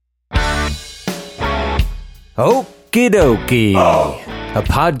Okie dokie. A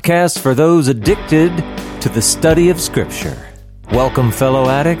podcast for those addicted to the study of Scripture. Welcome, fellow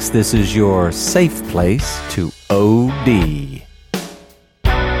addicts. This is your safe place to OD.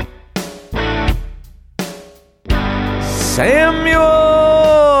 Samuel!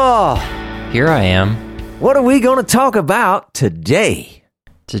 Here I am. What are we going to talk about today?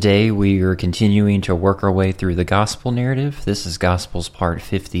 Today we are continuing to work our way through the gospel narrative. This is Gospels part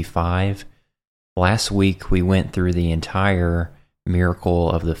 55. Last week we went through the entire miracle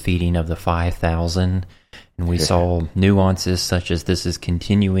of the feeding of the 5,000, and we saw nuances such as this is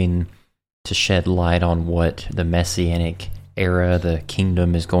continuing to shed light on what the Messianic era, the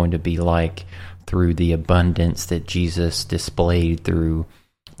kingdom, is going to be like through the abundance that Jesus displayed through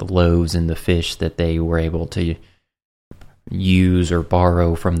the loaves and the fish that they were able to use or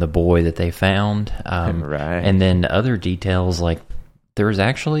borrow from the boy that they found. Right. And then other details like there's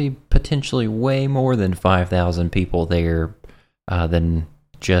actually potentially way more than 5,000 people there than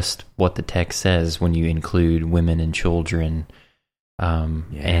just what the text says when you include women and children.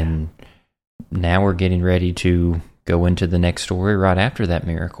 And now we're getting ready to go into the next story right after that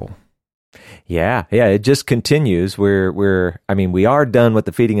miracle. Yeah, it just continues. We are done with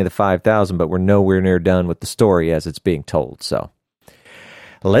the feeding of the 5,000, but we're nowhere near done with the story as it's being told. So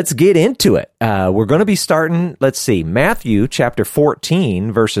let's get into it. We're going to be starting, Matthew chapter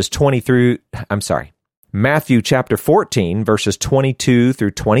 14, verses 22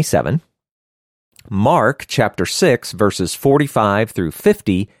 through 27, Mark chapter 6, verses 45 through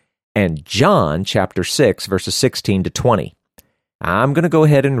 50, and John chapter 6, verses 16 to 20. I'm going to go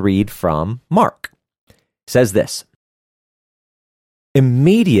ahead and read from Mark. It says this: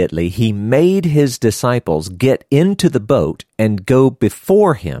 Immediately he made his disciples get into the boat and go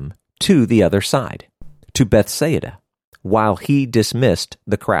before him to the other side, to Bethsaida, while he dismissed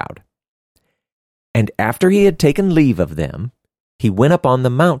the crowd. And after he had taken leave of them, he went up on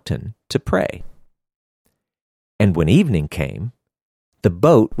the mountain to pray. And when evening came, the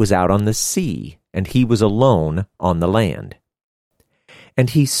boat was out on the sea, and he was alone on the land.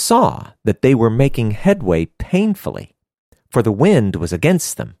 And he saw that they were making headway painfully, for the wind was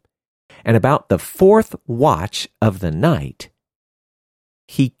against them. And about the fourth watch of the night,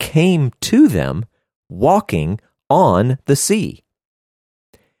 he came to them walking on the sea.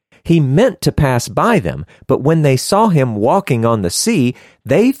 He meant to pass by them, but when they saw him walking on the sea,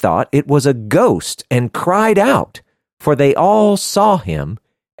 they thought it was a ghost and cried out, for they all saw him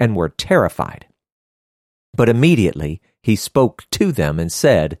and were terrified. But immediately he spoke to them and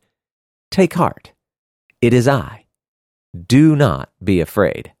said, "Take heart, it is I. Do not be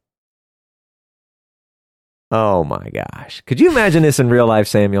afraid." Oh my gosh. Could you imagine this in real life,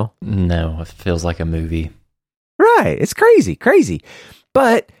 Samuel? No, it feels like a movie. Right. It's crazy.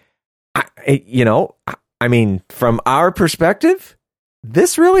 But, from our perspective,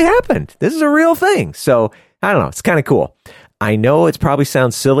 this really happened. This is a real thing. So, I don't know. It's kind of cool. I know it probably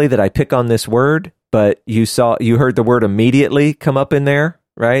sounds silly that I pick on this word, but you heard the word immediately come up in there,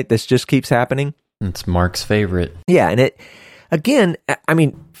 right? This just keeps happening. It's Mark's favorite. Yeah, and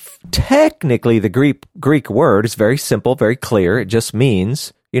technically the Greek word is very simple, very clear. It just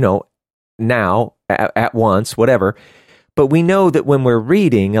means, now, at once, whatever. But we know that when we're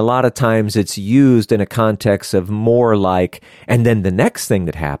reading, a lot of times it's used in a context of more like, and then the next thing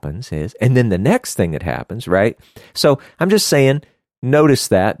that happens is, and then the next thing that happens, right? So I'm just saying, notice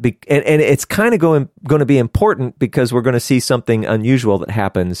that, and it's kind of going to be important because we're going to see something unusual that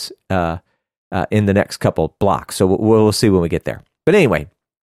happens in the next couple blocks. So we'll see when we get there. But anyway,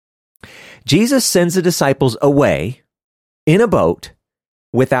 Jesus sends the disciples away in a boat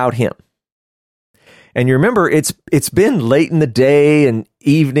without him. And you remember, it's been late in the day and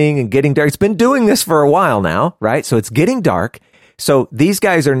evening and getting dark. It's been doing this for a while now, right? So it's getting dark. So these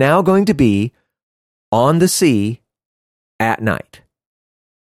guys are now going to be on the sea at night.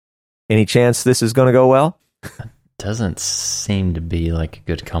 Any chance this is going to go well? Doesn't seem to be like a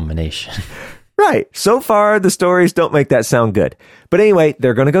good combination. Right. So far, the stories don't make that sound good. But anyway,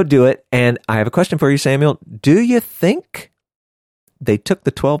 they're going to go do it. And I have a question for you, Samuel. Do you think they took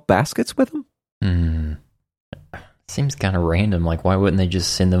the 12 baskets with them? Seems kind of random. Like, why wouldn't they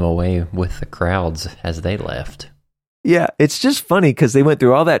just send them away with the crowds as they left? Yeah, it's just funny because they went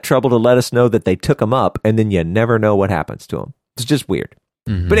through all that trouble to let us know that they took them up, and then you never know what happens to them. It's just weird.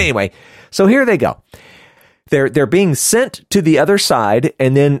 Mm-hmm. But anyway, so here they go. They're being sent to the other side,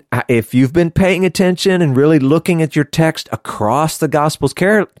 and then if you've been paying attention and really looking at your text across the Gospels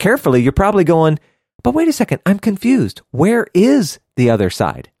carefully, you're probably going, but wait a second, I'm confused. Where is the other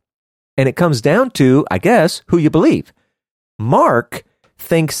side? And it comes down to, I guess, who you believe. Mark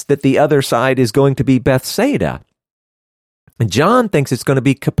thinks that the other side is going to be Bethsaida. And John thinks it's going to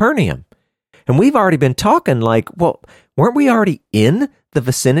be Capernaum. And we've already been talking like, well, weren't we already in the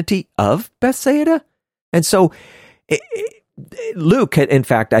vicinity of Bethsaida? And so Luke, in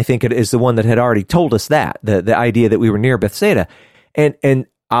fact, I think it is the one that had already told us that, the idea that we were near Bethsaida. And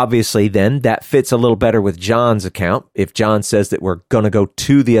obviously then that fits a little better with John's account. If John says that we're going to go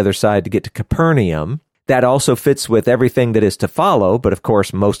to the other side to get to Capernaum, that also fits with everything that is to follow. But of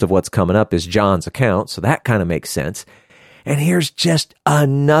course, most of what's coming up is John's account. So that kind of makes sense. And here's just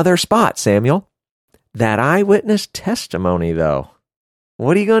another spot, Samuel. That eyewitness testimony, though.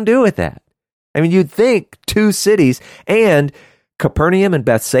 What are you going to do with that? I mean, you'd think two cities and Capernaum and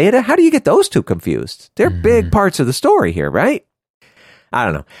Bethsaida. How do you get those two confused? They're big parts of the story here, right? I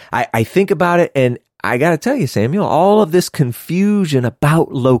don't know. I think about it, and I got to tell you, Samuel, all of this confusion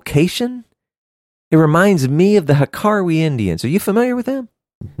about location, it reminds me of the Hakawi Indians. Are you familiar with them?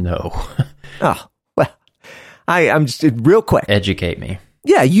 No. Oh, well, I'm just real quick. Educate me.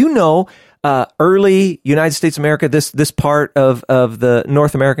 Yeah, early United States of America, this part of the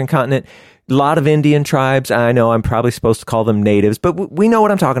North American continent, a lot of Indian tribes. I know I'm probably supposed to call them natives, but we know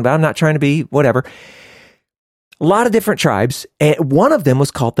what I'm talking about. I'm not trying to be whatever. A lot of different tribes, and one of them was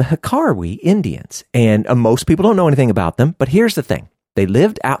called the Hakawi Indians. And most people don't know anything about them, but here's the thing. They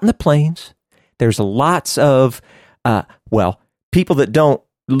lived out in the plains. There's lots of, people that don't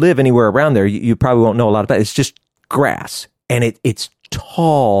live anywhere around there, you probably won't know a lot about it. It's just grass, and it's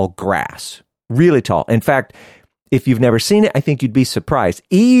tall grass, really tall. In fact, if you've never seen it, I think you'd be surprised.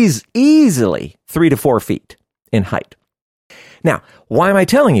 Easily 3 to 4 feet in height. Now, why am I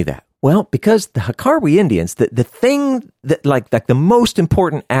telling you that? Well, because the Hakawi Indians, the thing that like the most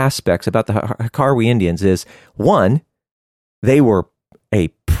important aspects about the Hakawi Indians is, one, they were a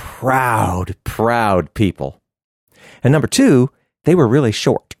proud people. And number two, they were really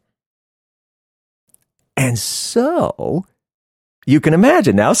short. And so you can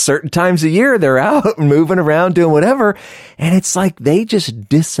imagine now, certain times a year, they're out moving around doing whatever, and it's like they just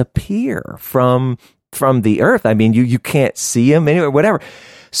disappear from the earth. I mean, you can't see them anywhere, whatever.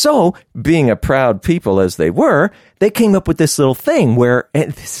 So, being a proud people as they were, they came up with this little thing where,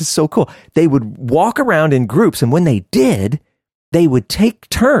 and this is so cool, they would walk around in groups, and when they did, they would take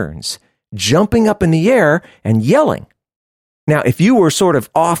turns jumping up in the air and yelling. Now, if you were sort of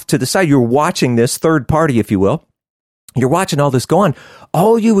off to the side, you're watching this third party, if you will, you're watching all this go on,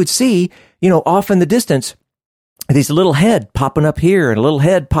 all you would see, off in the distance, these little head popping up here and a little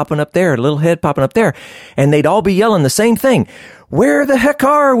head popping up there, and a little head popping up there. And they'd all be yelling the same thing. Where the heck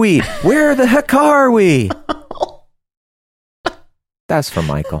are we? Where the heck are we? That's for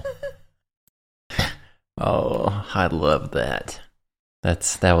Michael. Oh, I love that.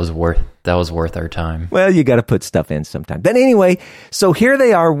 That was worth our time. Well, you got to put stuff in sometime. But anyway, so here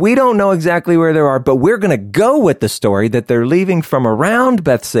they are. We don't know exactly where they are, but we're going to go with the story that they're leaving from around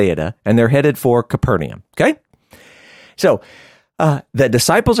Bethsaida and they're headed for Capernaum. Okay? So the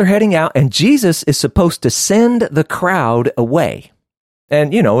disciples are heading out, and Jesus is supposed to send the crowd away.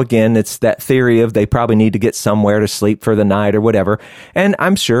 And, again, it's that theory of they probably need to get somewhere to sleep for the night or whatever. And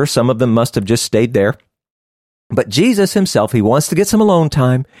I'm sure some of them must have just stayed there. But Jesus himself, he wants to get some alone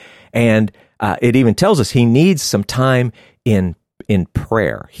time. And it even tells us he needs some time in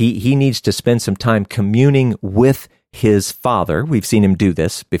prayer. He needs to spend some time communing with his Father. We've seen him do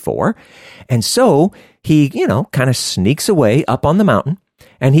this before. And so he, kind of sneaks away up on the mountain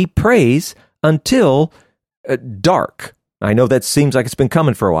and he prays until dark. I know that seems like it's been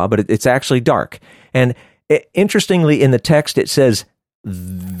coming for a while, but it's actually dark. And interestingly, in the text, it says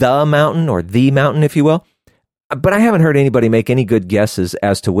the mountain, or the mountain, if you will. But I haven't heard anybody make any good guesses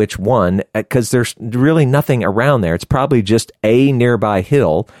as to which one, because there's really nothing around there. It's probably just a nearby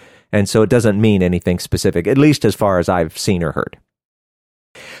hill. And so it doesn't mean anything specific, at least as far as I've seen or heard.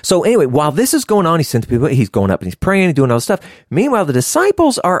 So anyway, while this is going on, he sends people, he's going up and he's praying and doing all this stuff. Meanwhile, the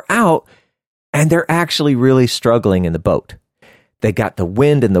disciples are out and they're actually really struggling in the boat. They got the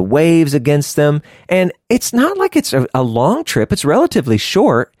wind and the waves against them. And it's not like it's a long trip. It's relatively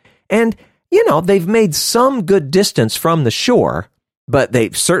short. And, they've made some good distance from the shore, but they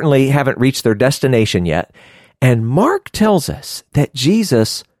certainly haven't reached their destination yet. And Mark tells us that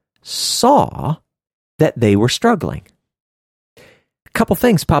Jesus saw that they were struggling. A couple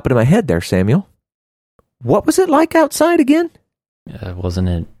things pop into my head there, Samuel. What was it like outside again? Wasn't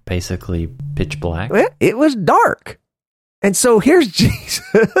it basically pitch black? Well, it was dark. And so here's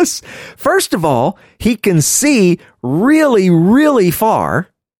Jesus. First of all, he can see really, really far,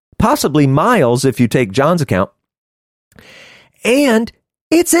 possibly miles if you take John's account. And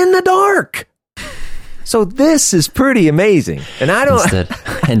it's in the dark. So this is pretty amazing. And I don't...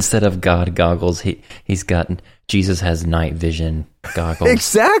 Instead of God goggles, Jesus has night vision goggles.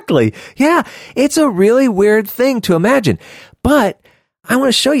 Exactly. Yeah, it's a really weird thing to imagine. But I want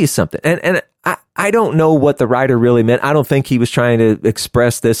to show you something. And I don't know what the writer really meant. I don't think he was trying to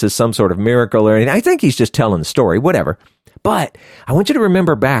express this as some sort of miracle or anything. I think he's just telling the story, whatever. But I want you to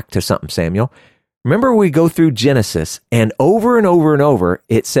remember back to something, Samuel. Remember we go through Genesis, and over and over and over,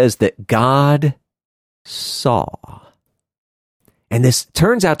 it says that God saw. And this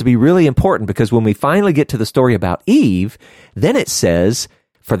turns out to be really important because when we finally get to the story about Eve, then it says,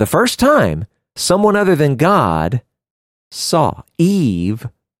 for the first time, someone other than God saw. Eve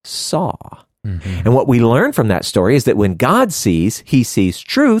saw. Mm-hmm. And what we learn from that story is that when God sees, he sees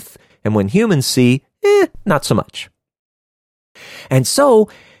truth, and when humans see, not so much. And so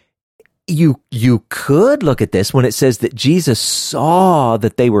you could look at this when it says that Jesus saw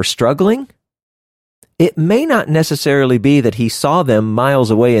that they were struggling. It may not necessarily be that he saw them miles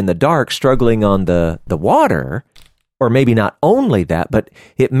away in the dark struggling on the water, or maybe not only that, but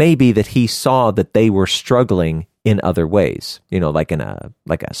it may be that he saw that they were struggling in other ways, like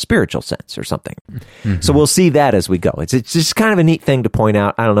a spiritual sense or something. Mm-hmm. So we'll see that as we go. It's just kind of a neat thing to point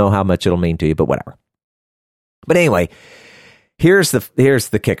out. I don't know how much it'll mean to you, but whatever. But anyway, here's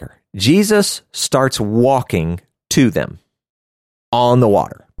the kicker. Jesus starts walking to them on the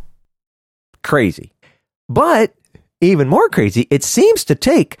water. Crazy. But even more crazy, it seems to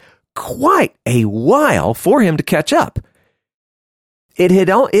take quite a while for him to catch up. It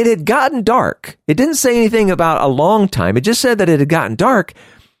had gotten dark. It didn't say anything about a long time. It just said that it had gotten dark.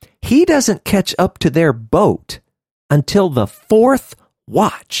 He doesn't catch up to their boat until the fourth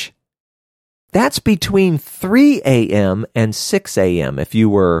watch. That's between 3 a.m. and 6 a.m. if you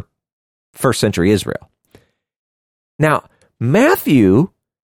were first century Israel. Now, Matthew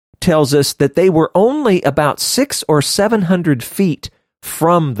tells us that they were only about 600 or 700 feet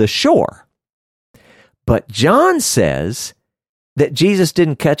from the shore. But John says that Jesus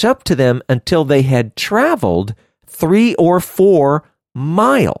didn't catch up to them until they had traveled 3 or 4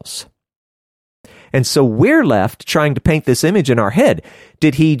 miles. And so we're left trying to paint this image in our head.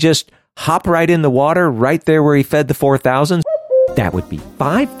 Did he just hop right in the water right there where he fed the 4,000? That would be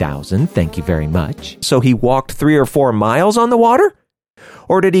 5,000, thank you very much. So he walked 3 or 4 miles on the water?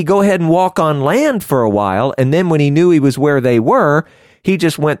 Or did he go ahead and walk on land for a while, and then when he knew he was where they were, he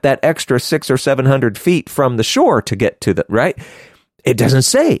just went that extra 600 or 700 feet from the shore to get to the, right? It doesn't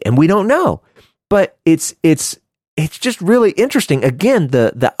say, and we don't know. But it's just really interesting. Again,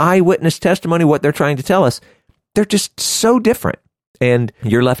 the eyewitness testimony, what they're trying to tell us, they're just so different. And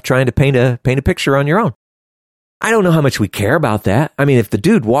you're left trying to paint a picture on your own. I don't know how much we care about that. I mean, if the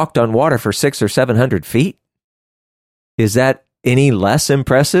dude walked on water for 600 or 700 feet, is that any less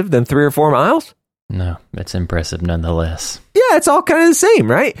impressive than 3 or 4 miles? No, it's impressive nonetheless. Yeah, it's all kind of the same,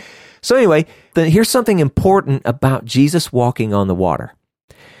 right? So anyway, here's something important about Jesus walking on the water.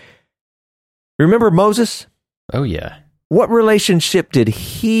 Remember Moses? Oh, yeah. What relationship did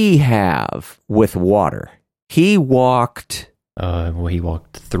he have with water? He walked... he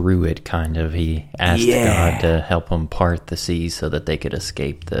walked through it, kind of. He asked God to help him part the seas so that they could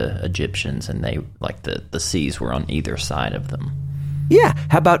escape the Egyptians, and the seas were on either side of them. Yeah.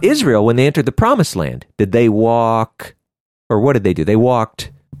 How about Israel when they entered the Promised Land? Did they walk, or what did they do? They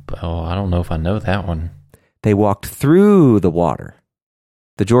walked... Oh, I don't know if I know that one. They walked through the water,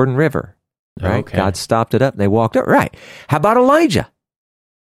 the Jordan River, right? Okay. God stopped it up, and they walked up. Right. How about Elijah?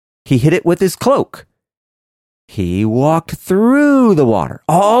 He hit it with his cloak. He walked through the water.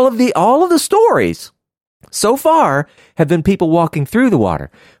 All of the stories so far have been people walking through the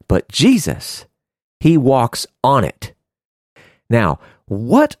water. But Jesus, he walks on it. Now,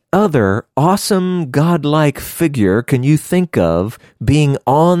 what other awesome godlike figure can you think of being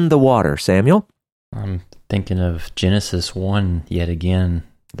on the water, Samuel? I'm thinking of Genesis 1 yet again.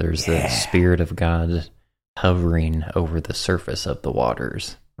 There's the Spirit of God hovering over the surface of the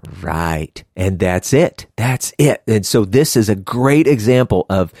waters. Right. And that's it. That's it. And so this is a great example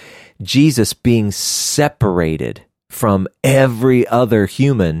of Jesus being separated from every other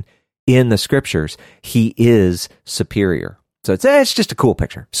human in the scriptures. He is superior. So it's just a cool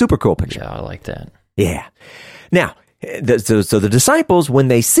picture. Super cool picture. Yeah, I like that. Yeah. Now, so the disciples, when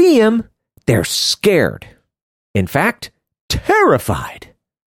they see him, they're scared. In fact, terrified.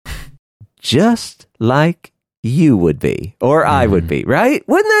 Just like you would be, or I would be, right?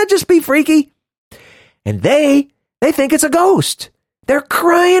 Wouldn't that just be freaky? And they think it's a ghost. They're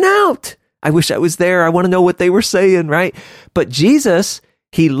crying out. I wish I was there. I want to know what they were saying, right? But Jesus,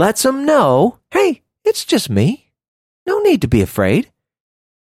 he lets them know, hey, it's just me. No need to be afraid.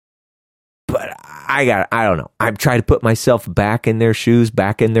 But I don't know. I'm trying to put myself back in their shoes,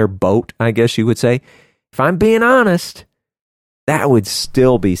 back in their boat, I guess you would say. If I'm being honest, that would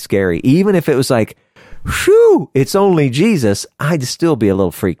still be scary. Even if it was like, whew, it's only Jesus, I'd still be a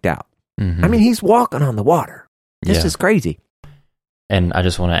little freaked out. Mm-hmm. I mean, he's walking on the water. This is crazy. And I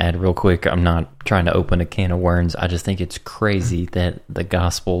just want to add real quick, I'm not trying to open a can of worms. I just think it's crazy that the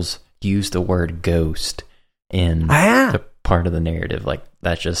Gospels use the word ghost in the part of the narrative. Like,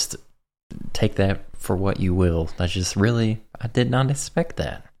 that's just, take that for what you will. That's just really, I did not expect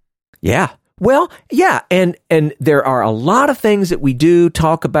that. Yeah. Well, yeah, and there are a lot of things that we do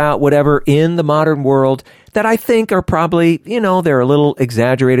talk about, whatever, in the modern world that I think are probably, they're a little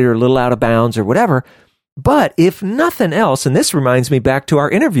exaggerated or a little out of bounds or whatever. But if nothing else, and this reminds me back to our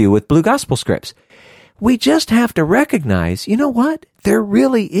interview with Blue Gospel Scripts, we just have to recognize, you know what? There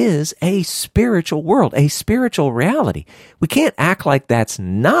really is a spiritual world, a spiritual reality. We can't act like that's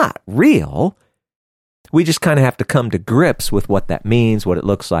not real. We just kind of have to come to grips with what that means, what it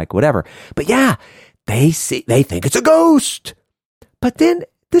looks like, whatever. But yeah, they think it's a ghost. But then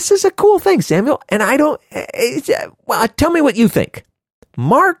this is a cool thing, Samuel. And tell me what you think.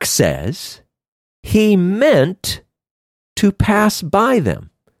 Mark says he meant to pass by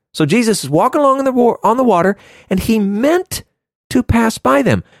them. So Jesus is walking along on the water, and he meant to pass by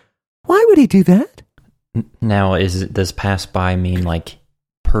them. Why would he do that? Now, does pass by mean like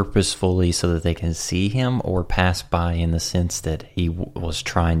purposefully so that they can see him, or pass by in the sense that he was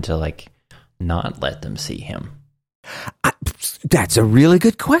trying to like not let them see him? That's a really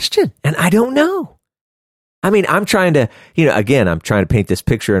good question, and I don't know. I mean, I'm trying to, I'm trying to paint this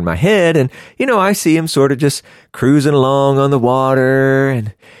picture in my head, and, I see him sort of just cruising along on the water,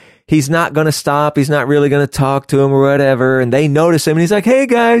 and he's not going to stop. He's not really going to talk to him or whatever, and they notice him, and he's like, hey,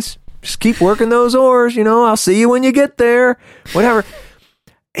 guys, just keep working those oars, I'll see you when you get there, whatever.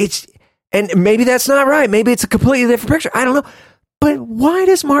 And maybe that's not right. Maybe it's a completely different picture. I don't know. But why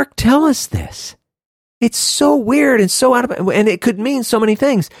does Mark tell us this? It's so weird and so and it could mean so many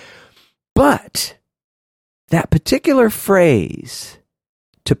things. But that particular phrase,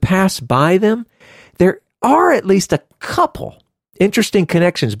 to pass by them, there are at least a couple interesting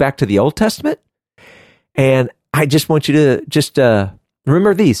connections back to the Old Testament. And I just want you to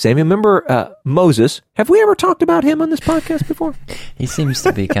remember these, Samuel. Remember Moses. Have we ever talked about him on this podcast before? He seems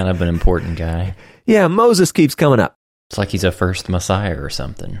to be kind of an important guy. Yeah, Moses keeps coming up. It's like he's a first Messiah or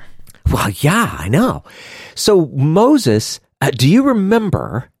something. Well, yeah, I know. So Moses, do you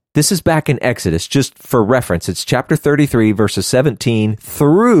remember, this is back in Exodus, just for reference, it's chapter 33, verses 17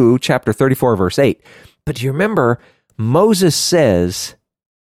 through chapter 34, verse 8. But do you remember, Moses says,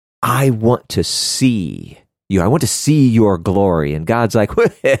 I want to see you. I want to see your glory. And God's like,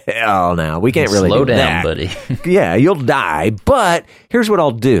 well, now, we can't really slow do down, that. buddy. Yeah, you'll die, but here's what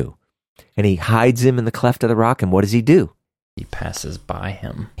I'll do. And he hides him in the cleft of the rock, and what does he do? He passes by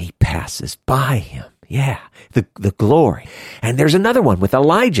him. He passes by him. Yeah, the glory. And there's another one with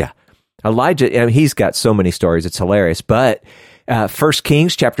Elijah. Elijah, he's got so many stories, it's hilarious. But 1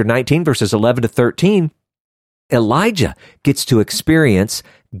 Kings chapter 19, verses 11 to 13, Elijah gets to experience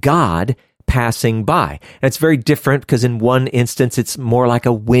God passing by. And it's very different because in one instance, it's more like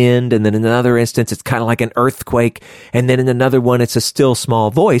a wind. And then in another instance, it's kind of like an earthquake. And then in another one, it's a still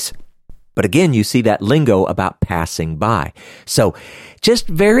small voice. But again, you see that lingo about passing by. So just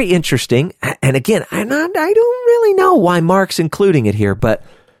very interesting. And again, I don't really know why Mark's including it here, but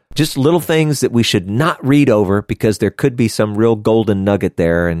just little things that we should not read over because there could be some real golden nugget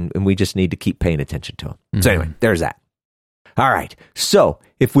there, and we just need to keep paying attention to them. Mm-hmm. So anyway, there's that. All right. So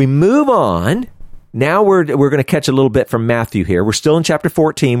if we move on, now we're going to catch a little bit from Matthew here. We're still in chapter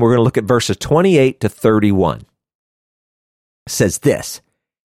 14. We're going to look at verses 28 to 31. It says this,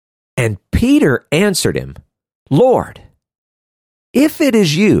 and Peter answered him, Lord, if it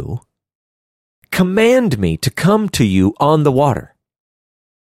is you, command me to come to you on the water.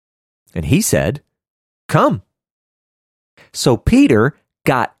 And he said, come. So Peter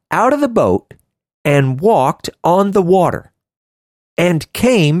got out of the boat and walked on the water and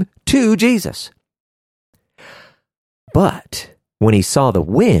came to Jesus. But when he saw the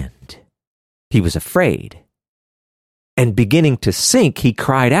wind, he was afraid. And beginning to sink, he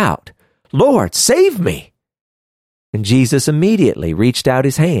cried out, Lord, save me. And Jesus immediately reached out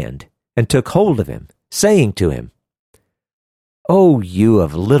his hand and took hold of him, saying to him, O you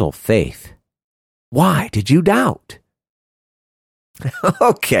of little faith, why did you doubt?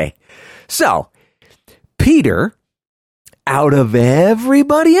 Okay, so Peter, out of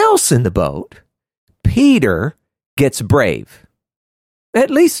everybody else in the boat, Peter gets brave. At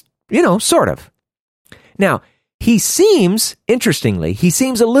least, sort of. Now, he seems, interestingly, he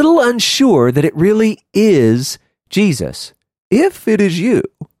seems a little unsure that it really is Jesus, if it is you.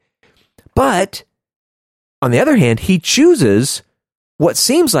 But on the other hand, he chooses what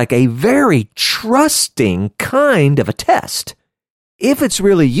seems like a very trusting kind of a test. If it's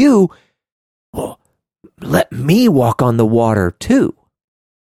really you, well, let me walk on the water too.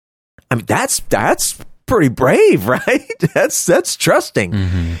 I mean, that's pretty brave, right? That's trusting.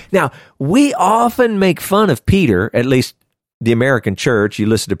 Mm-hmm. Now, we often make fun of Peter, at least the American church. You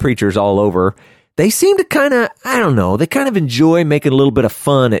listen to preachers all over. They seem to kind of, I don't know, they kind of enjoy making a little bit of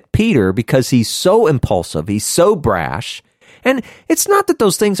fun at Peter because he's so impulsive, he's so brash. And it's not that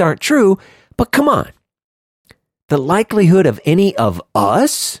those things aren't true, but come on. The likelihood of any of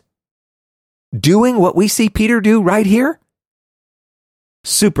us doing what we see Peter do right here?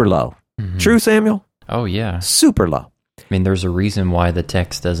 Super low. Mm-hmm. True, Samuel? Oh, yeah. Super low. I mean, there's a reason why the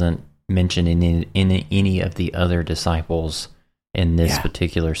text doesn't mention any of the other disciples in this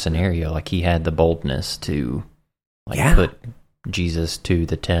particular scenario. Like, he had the boldness to put Jesus to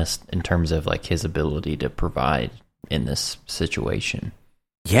the test in terms of like his ability to provide in this situation.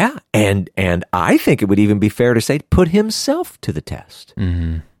 Yeah, and I think it would even be fair to say put himself to the test.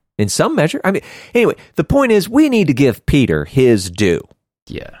 Mm-hmm. In some measure. I mean, anyway, the point is we need to give Peter his due.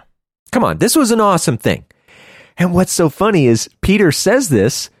 Yeah. Come on, this was an awesome thing. And what's so funny is Peter says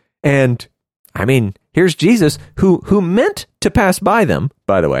this, and I mean, here's Jesus who meant to pass by them,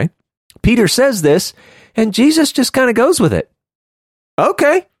 by the way. Peter says this, and Jesus just kind of goes with it.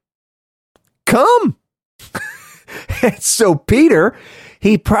 Okay, come. And so Peter,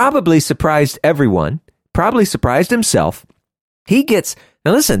 he probably surprised everyone, probably surprised himself.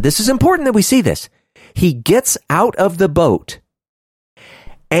 Now listen, this is important that we see this. He gets out of the boat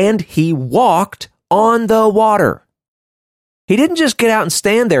and he walked on the water. He didn't just get out and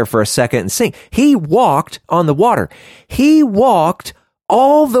stand there for a second and sing. He walked on the water. He walked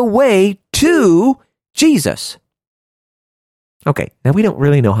all the way to Jesus. Okay, now we don't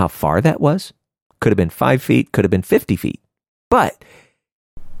really know how far that was. Could have been 5 feet, could have been 50 feet. But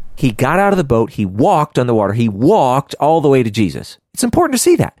he got out of the boat, he walked on the water, he walked all the way to Jesus. It's important to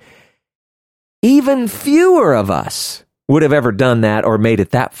see that. Even fewer of us would have ever done that or made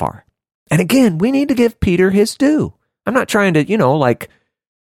it that far. And again, we need to give Peter his due. I'm not trying to,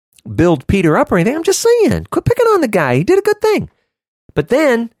 build Peter up or anything. I'm just saying, quit picking on the guy. He did a good thing. But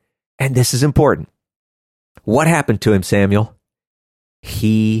then, and this is important, what happened to him, Samuel?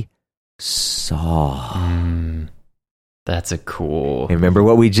 He saw. That's a cool. Remember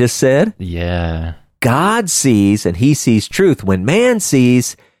what we just said? Yeah. God sees and he sees truth. When man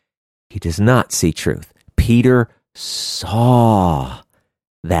sees, he does not see truth. Peter saw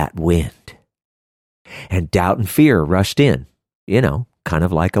that wind. And doubt and fear rushed in, kind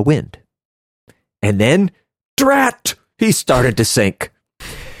of like a wind. And then, drat, he started to sink.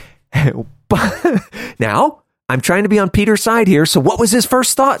 Now, I'm trying to be on Peter's side here. So what was his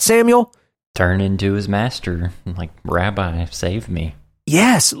first thought, Samuel? Turn into his master, like, Rabbi, save me.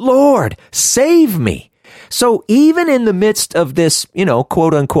 Yes, Lord, save me. So even in the midst of this,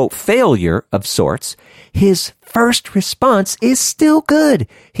 quote unquote failure of sorts, his first response is still good.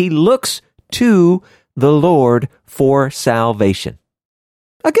 He looks to the Lord for salvation.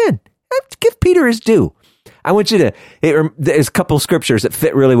 Again, give Peter his due. I want you to, there's a couple scriptures that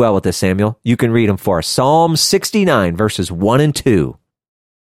fit really well with this, Samuel. You can read them for us. Psalm 69, verses 1 and 2.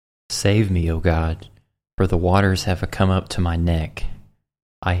 Save me, O God, for the waters have come up to my neck.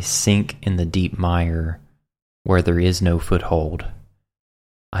 I sink in the deep mire where there is no foothold.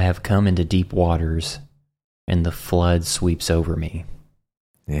 I have come into deep waters, and the flood sweeps over me.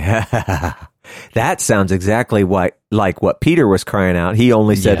 Yeah, that sounds exactly like what Peter was crying out. He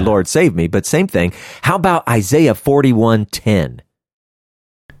only said, Lord, save me, but same thing. How about Isaiah 41:10?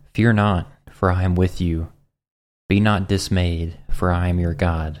 Fear not, for I am with you. Be not dismayed, for I am your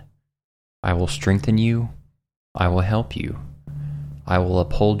God. I will strengthen you. I will help you. I will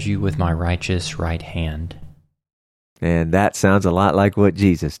uphold you with my righteous right hand. And that sounds a lot like what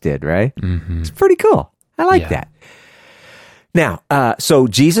Jesus did, right? Mm-hmm. It's pretty cool. I like that. Now, so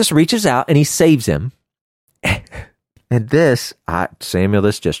Jesus reaches out and he saves him. And this, Samuel,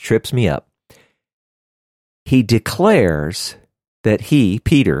 this just trips me up. He declares that he,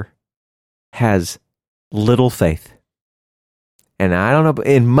 Peter, has little faith. And I don't know, but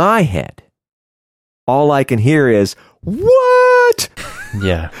in my head, all I can hear is, what?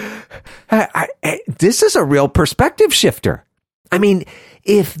 Yeah. This is a real perspective shifter. I mean,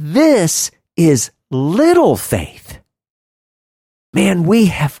 if this is little faith, man, we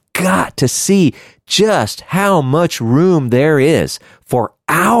have got to see just how much room there is for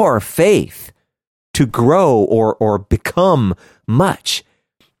our faith to grow or become much.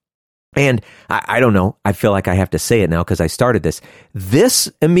 And I don't know, I feel like I have to say it now because I started this. This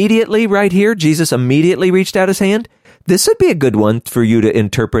immediately right here, Jesus immediately reached out his hand. This would be a good one for you to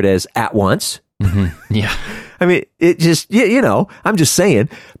interpret as at once. Mm-hmm. Yeah. I mean, it just, I'm just saying.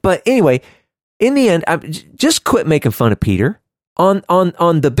 But anyway, in the end, just quit making fun of Peter. On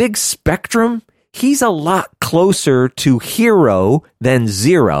the big spectrum, he's a lot closer to hero than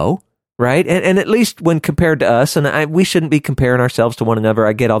zero, right? And at least when compared to us, and we shouldn't be comparing ourselves to one another.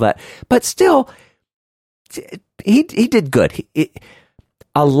 I get all that. But still, he did good.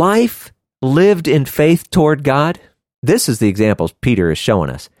 A life lived in faith toward God. This is the examples Peter is showing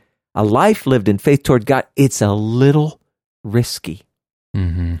us. A life lived in faith toward God, it's a little risky.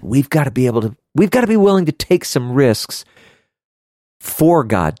 Mm-hmm. We've got to be willing to take some risks for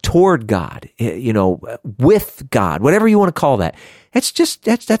God, toward God, with God, whatever you want to call that.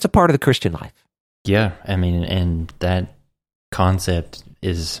 That's a part of the Christian life. Yeah, I mean, and that concept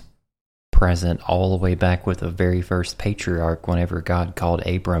is present all the way back with the very first patriarch. Whenever God called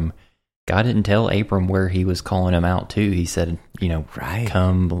Abram, God didn't tell Abram where he was calling him out to. He said, right.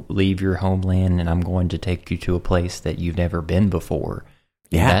 Come, leave your homeland, and I'm going to take you to a place that you've never been before.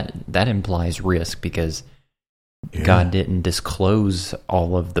 Yeah. That implies risk because God didn't disclose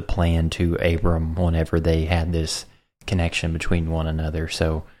all of the plan to Abram whenever they had this connection between one another.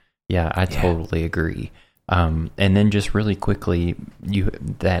 So, yeah, I totally agree. And then just really quickly,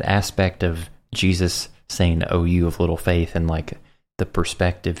 that aspect of Jesus saying, "Oh, you of little faith," and like the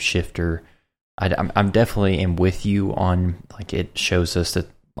perspective shifter, I'm definitely am with you on, like, it shows us that,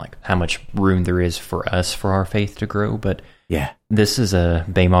 like, how much room there is for us for our faith to grow. But this is a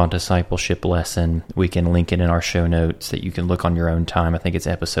Bema discipleship lesson. We can link it in our show notes that you can look on your own time. I think it's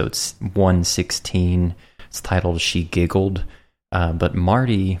episode 116. It's titled "She Giggled." But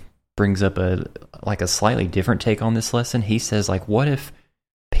Marty brings up a slightly different take on this lesson. He says, like, what if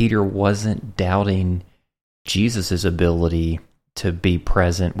Peter wasn't doubting Jesus's ability to be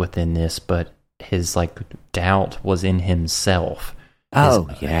present within this, but his doubt was in himself.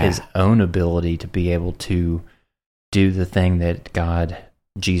 His own ability to be able to do the thing that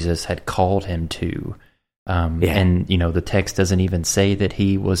Jesus had called him to. And, the text doesn't even say that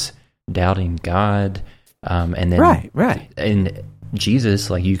he was doubting God. And then, right. And Jesus,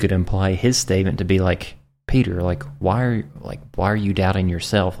 you could imply his statement to be like, Peter, why are you doubting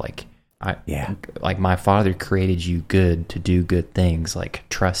yourself? My Father created you good to do good things.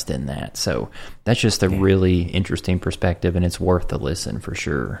 Trust in that. So that's just a really interesting perspective, and it's worth the listen for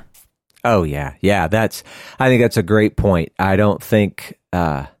sure. Oh yeah. I think that's a great point. I don't think,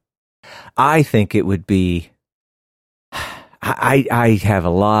 I think it would be, I have a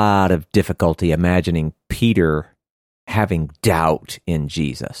lot of difficulty imagining Peter having doubt in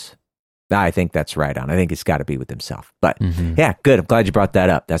Jesus. I think that's right on. I think it's got to be with himself. But yeah, good. I'm glad you brought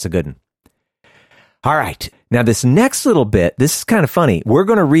that up. That's a good one. All right. Now, this next little bit, this is kind of funny. We're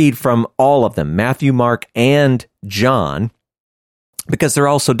going to read from all of them, Matthew, Mark, and John, because they're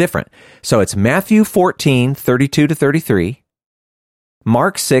all so different. So it's Matthew 14, 32 to 33,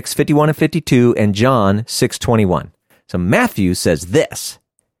 Mark 6, 51 and 52, and John 6, 21. So Matthew says this: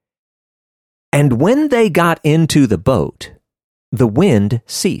 "And when they got into the boat, the wind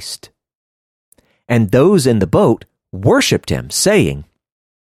ceased. And those in the boat worshipped him, saying,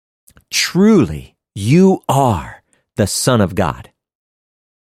 'Truly, you are the Son of God.'"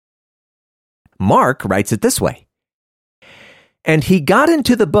 Mark writes it this way: "And he got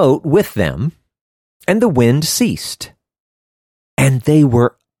into the boat with them, and the wind ceased. And they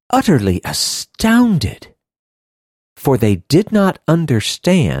were utterly astounded, for they did not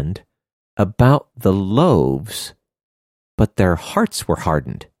understand about the loaves, but their hearts were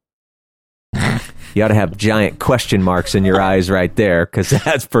hardened." You ought to have giant question marks in your eyes right there, because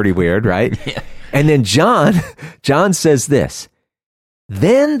that's pretty weird, right? Yeah. And then John says this: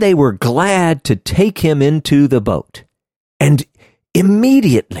 "Then they were glad to take him into the boat, and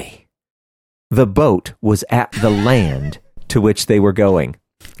immediately the boat was at the land to which they were going."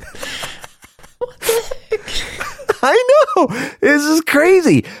 What the heck? I know! This is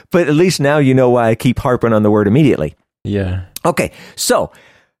crazy. But at least now you know why I keep harping on the word immediately. Yeah. Okay, so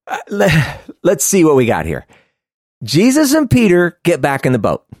let's see what we got here. Jesus and Peter get back in the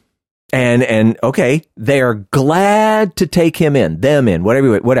boat. And okay, they are glad to take him in,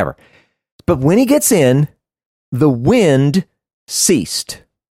 whatever. But when he gets in, the wind ceased.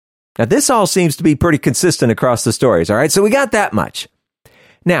 Now, this all seems to be pretty consistent across the stories, all right? So we got that much.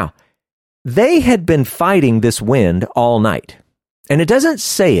 Now, they had been fighting this wind all night. And it doesn't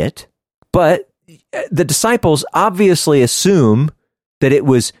say it, but the disciples obviously assume that it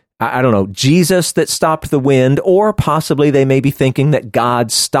was I don't know, Jesus that stopped the wind, or possibly they may be thinking that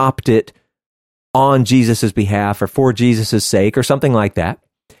God stopped it on Jesus' behalf or for Jesus' sake or something like that.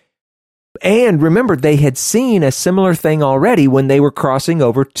 And remember, they had seen a similar thing already when they were crossing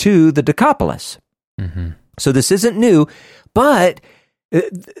over to the Decapolis. Mm-hmm. So this isn't new, but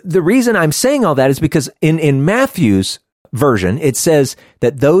the reason I'm saying all that is because in Matthew's version, it says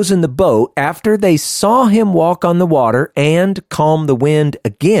that those in the boat, after they saw him walk on the water and calm the wind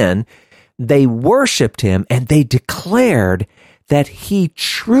again, they worshiped him and they declared that he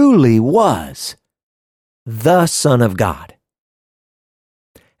truly was the Son of God.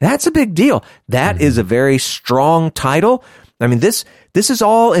 That's a big deal. That is a very strong title. I mean, this is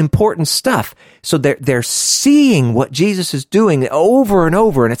all important stuff. So they're seeing what Jesus is doing over and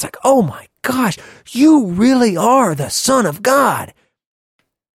over, and it's like, oh my gosh, you really are the Son of God.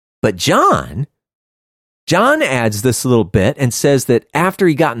 But John adds this little bit and says that after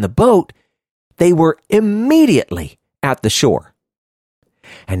he got in the boat, they were immediately at the shore.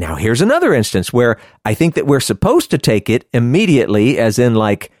 And now here's another instance where I think that we're supposed to take it immediately, as in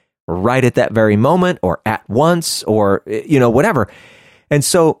like right at that very moment or at once or, whatever. And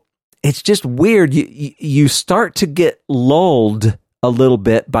so it's just weird. You start to get lulled a little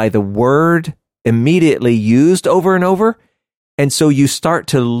bit by the word immediately used over and over. And so you start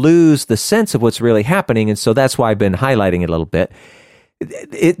to lose the sense of what's really happening. And so that's why I've been highlighting it a little bit.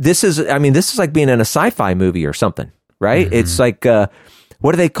 This is like being in a sci-fi movie or something, right? Mm-hmm. It's like,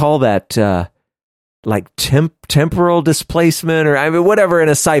 what do they call that? Like temporal displacement or whatever in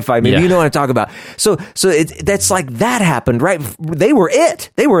a sci-fi movie. Yeah. You know what I'm talking about. So that's like that happened, right? They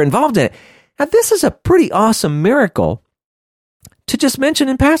were involved in it. Now, this is a pretty awesome miracle to just mention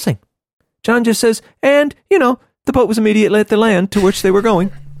in passing. John just says, and, the boat was immediately at the land to which they were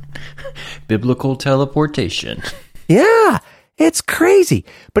going. Biblical teleportation. Yeah, it's crazy.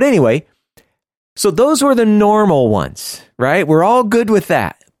 But anyway, so those were the normal ones, right? We're all good with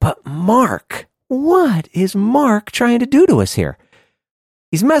that. But Mark, what is Mark trying to do to us here?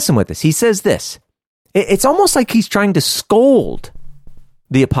 He's messing with us. He says this. It's almost like he's trying to scold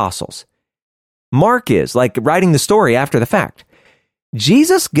the apostles. Mark is, like writing the story after the fact.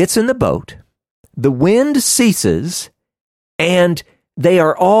 Jesus gets in the boat, the wind ceases, and they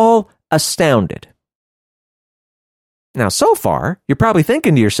are all astounded. Now, so far, you're probably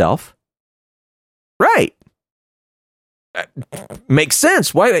thinking to yourself, right, makes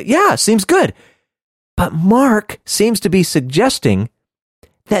sense. Why? Yeah, seems good. But Mark seems to be suggesting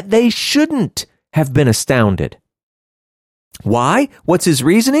that they shouldn't have been astounded. Why? What's his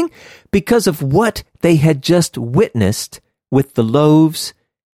reasoning? Because of what they had just witnessed with the loaves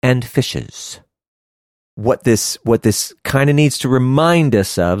and fishes. What this kind of needs to remind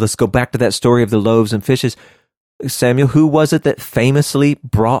us of, let's go back to that story of the loaves and fishes. Samuel, who was it that famously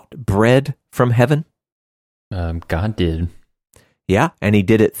brought bread from heaven? God did. Yeah, and he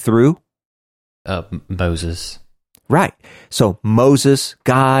did it through? Moses. Right. So Moses,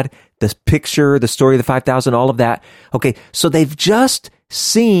 God, this picture, the story of the 5,000, all of that. Okay, so they've just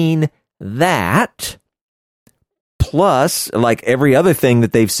seen that, plus, like every other thing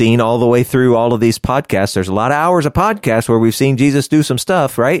that they've seen all the way through all of these podcasts. There's a lot of hours of podcasts where we've seen Jesus do some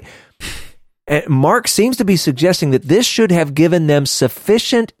stuff, right? And Mark seems to be suggesting that this should have given them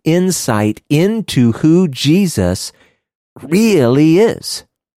sufficient insight into who Jesus really is.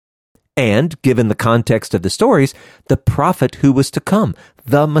 And, given the context of the stories, the prophet who was to come,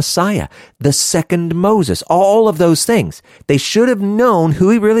 the Messiah, the second Moses, all of those things. They should have known who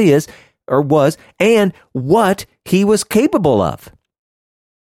he really is, or was, and what he was capable of.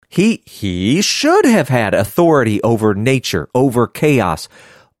 He should have had authority over nature, over chaos,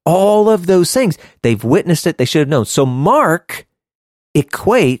 all of those things. They've witnessed it, they should have known. So Mark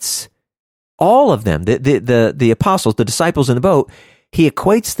equates all of them, the apostles, the disciples in the boat, he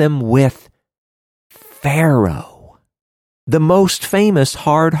equates them with Pharaoh, the most famous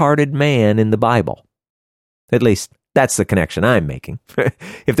hard-hearted man in the Bible. At least that's the connection I'm making.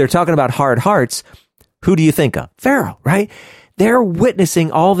 If they're talking about hard hearts, who do you think of? Pharaoh, right? They're witnessing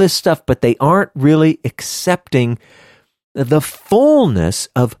all this stuff, but they aren't really accepting the fullness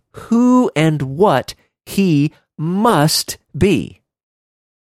of who and what he must be.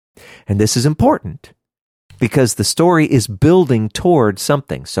 And this is important because the story is building toward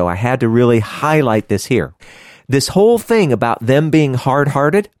something. So I had to really highlight this here. This whole thing about them being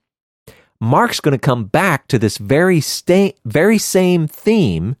hard-hearted, Mark's going to come back to this very same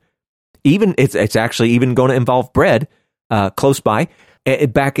theme. Even it's actually even going to involve bread close by.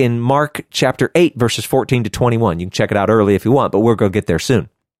 Back in Mark chapter 8, verses 14 to 21. You can check it out early if you want, but we're going to get there soon.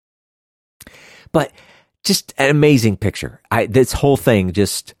 But just an amazing picture. This whole thing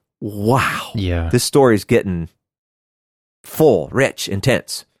just wow. Yeah. This story's getting full, rich,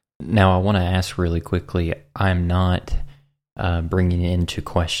 intense. Now, I want to ask really quickly, I'm not bringing into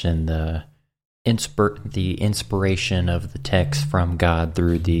question the inspiration of the text from God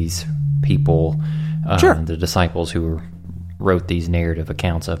through these people, Sure. the disciples who wrote these narrative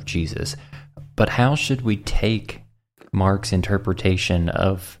accounts of Jesus. But how should we take Mark's interpretation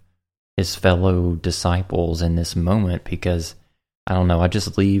of his fellow disciples in this moment? Because, I don't know, I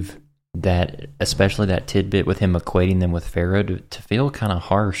just leave that, especially that tidbit with him equating them with Pharaoh, to feel kind of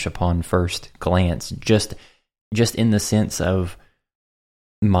harsh upon first glance, just in the sense of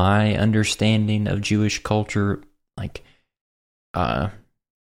my understanding of Jewish culture, like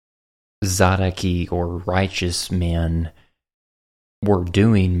Zadok or righteous men were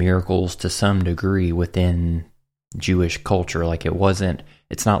doing miracles to some degree within Jewish culture. Like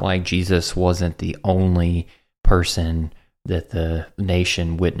it's not like Jesus wasn't the only person that the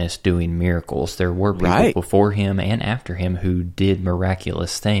nation witnessed doing miracles. There were people before him and after him who did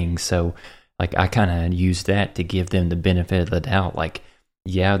miraculous things. So, like, I kind of used that to give them the benefit of the doubt. Like,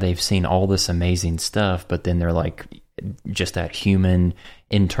 yeah, they've seen all this amazing stuff, but then they're like, just that human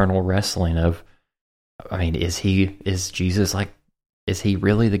internal wrestling of, I mean, is Jesus like, is he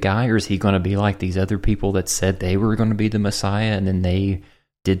really the guy, or is he going to be like these other people that said they were going to be the Messiah and then they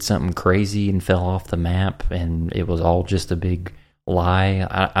did something crazy and fell off the map and it was all just a big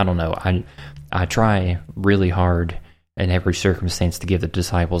lie? I don't know. I try really hard in every circumstance to give the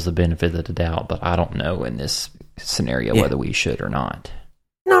disciples the benefit of the doubt, but I don't know in this scenario whether we should or not.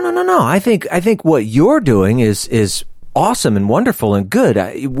 No. I think what you're doing is awesome and wonderful and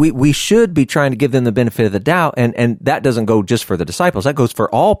good. We should be trying to give them the benefit of the doubt, and that doesn't go just for the disciples. That goes for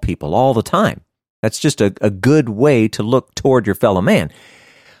all people all the time. That's just a good way to look toward your fellow man.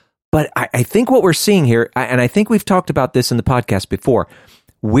 But I think what we're seeing here, and I think we've talked about this in the podcast before,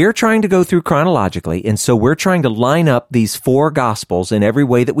 we're trying to go through chronologically, and so we're trying to line up these four Gospels in every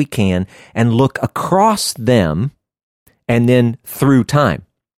way that we can and look across them and then through time.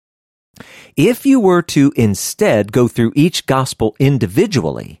 If you were to instead go through each Gospel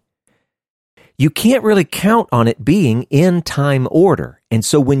individually, you can't really count on it being in time order. And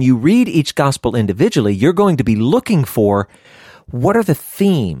so when you read each Gospel individually, you're going to be looking for, what are the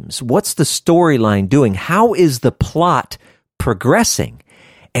themes? What's the storyline doing? How is the plot progressing?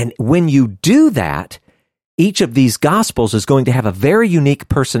 And when you do that, each of these Gospels is going to have a very unique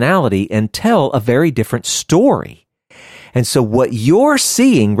personality and tell a very different story. And so what you're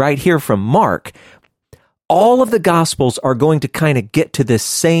seeing right here from Mark, all of the Gospels are going to kind of get to this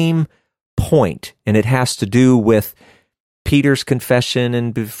same point, and it has to do with Peter's confession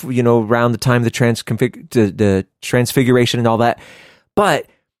and, around the time of the transfiguration and all that. But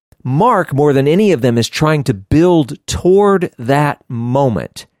Mark, more than any of them, is trying to build toward that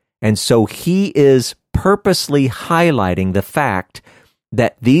moment. And so he is purposely highlighting the fact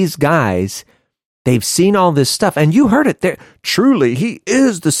that these guys, they've seen all this stuff, and you heard it there. Truly, he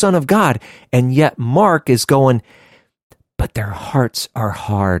is the Son of God. And yet Mark is going, but their hearts are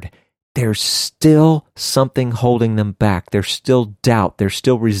hard. There's still something holding them back. There's still doubt. There's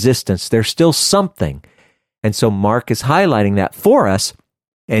still resistance. There's still something. And so Mark is highlighting that for us.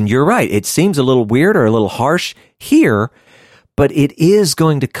 And you're right. It seems a little weird or a little harsh here, but it is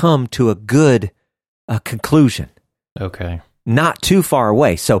going to come to a good conclusion. Okay. Not too far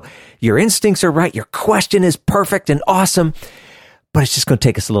away. So your instincts are right. Your question is perfect and awesome, but it's just going to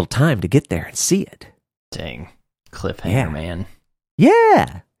take us a little time to get there and see it. Dang. Cliffhanger, man.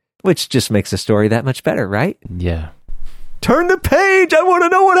 Yeah. Which just makes the story that much better, right? Yeah. Turn the page. I want to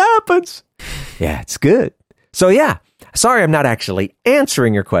know what happens. Yeah, it's good. So yeah, sorry I'm not actually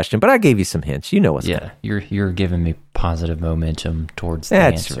answering your question, but I gave you some hints. You know what's coming. You're giving me positive momentum towards the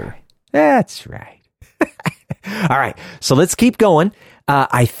That's answer. Right. That's right. All right, so let's keep going.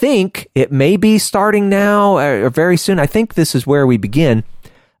 I think it may be starting now or very soon. I think this is where we begin.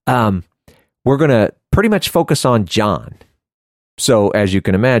 We're going to pretty much focus on John. So as you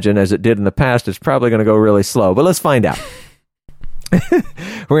can imagine, as it did in the past, it's probably going to go really slow, but let's find out.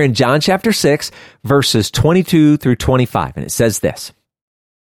 We're in John chapter 6, verses 22 through 25, and it says this.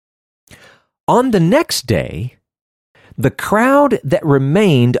 On the next day, the crowd that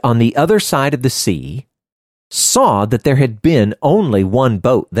remained on the other side of the sea saw that there had been only one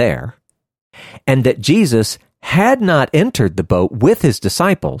boat there, and that Jesus had not entered the boat with his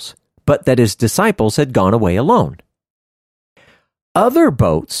disciples, but that his disciples had gone away alone. Other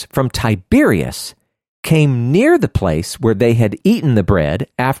boats from Tiberias came near the place where they had eaten the bread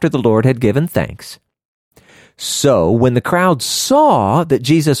after the Lord had given thanks. So when the crowd saw that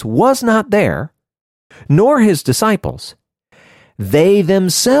Jesus was not there, nor his disciples, they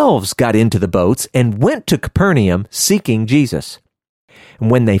themselves got into the boats and went to Capernaum seeking Jesus. And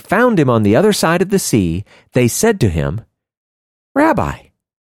when they found him on the other side of the sea, they said to him, "Rabbi,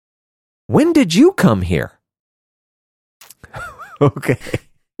 when did you come here?" Okay.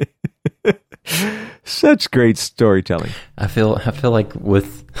 Such great storytelling. I feel like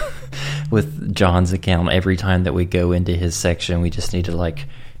with John's account, every time that we go into his section, we just need to like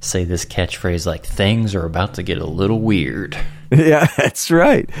say this catchphrase like, "Things are about to get a little weird." Yeah, that's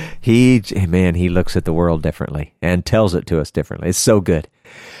right. He looks at the world differently and tells it to us differently. It's so good.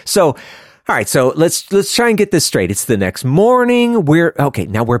 So, all right, so let's try and get this straight. It's the next morning.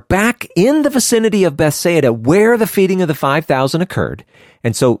 Now we're back in the vicinity of Bethsaida where the feeding of the 5,000 occurred.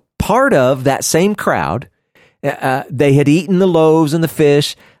 And so part of that same crowd, they had eaten the loaves and the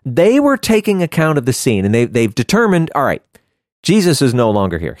fish. They were taking account of the scene, and they've determined, all right, Jesus is no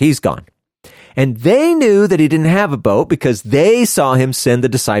longer here. He's gone. And they knew that he didn't have a boat because they saw him send the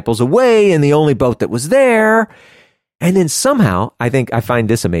disciples away in the only boat that was there. And then somehow, I find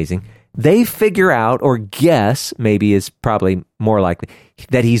this amazing, they figure out, or guess, maybe is probably more likely,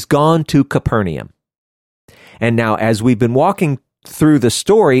 that he's gone to Capernaum. And now, as we've been walking through the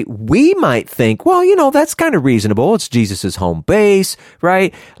story, we might think, well, that's kind of reasonable. It's Jesus's home base,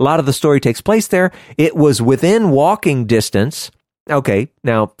 right? A lot of the story takes place there. It was within walking distance. Okay,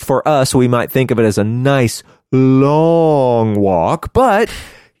 now for us, we might think of it as a nice long walk, but,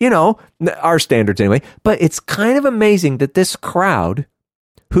 our standards anyway. But it's kind of amazing that this crowd,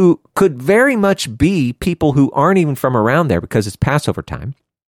 who could very much be people who aren't even from around there because it's Passover time,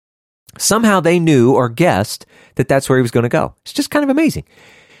 somehow they knew or guessed that that's where he was going to go. It's just kind of amazing.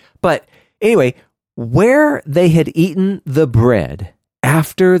 But anyway, where they had eaten the bread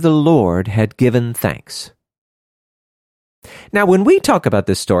after the Lord had given thanks. Now, when we talk about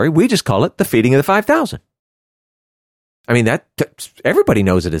this story, we just call it the feeding of the 5,000. I mean, everybody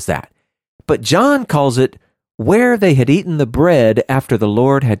knows it as that. But John calls it where they had eaten the bread after the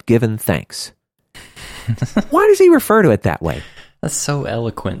Lord had given thanks. Why does he refer to it that way? That's so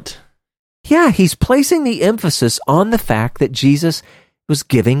eloquent. Yeah, he's placing the emphasis on the fact that Jesus was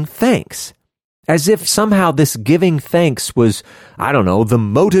giving thanks. As if somehow this giving thanks was, I don't know, the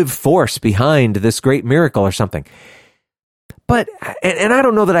motive force behind this great miracle or something. But, and I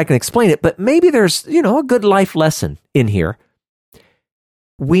don't know that I can explain it, but maybe there's, a good life lesson in here.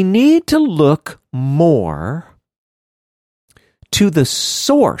 We need to look more to the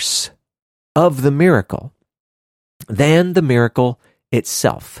source of the miracle than the miracle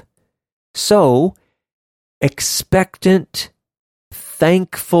itself. So, expectant,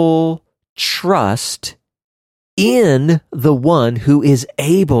 thankful trust in the one who is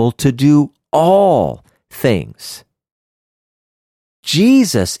able to do all things.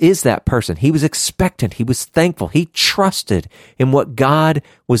 Jesus is that person. He was expectant. He was thankful. He trusted in what God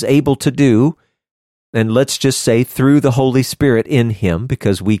was able to do. And let's just say through the Holy Spirit in him,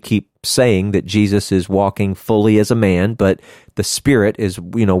 because we keep saying that Jesus is walking fully as a man, but the Spirit is,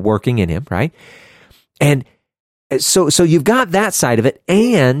 working in him, right? And so you've got that side of it.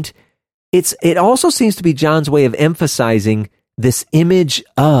 And it also seems to be John's way of emphasizing this image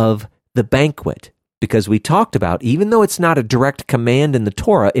of the banquet. Because we talked about, even though it's not a direct command in the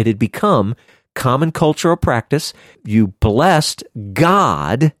Torah, it had become common cultural practice. You blessed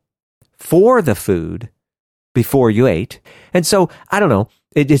God for the food before you ate. And so, I don't know,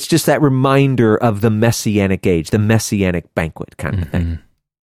 it's just that reminder of the Messianic age, the Messianic banquet kind of thing.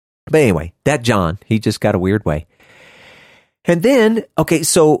 But anyway, that John, he just got a weird way. And then, okay,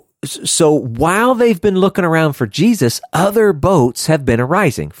 so while they've been looking around for Jesus, other boats have been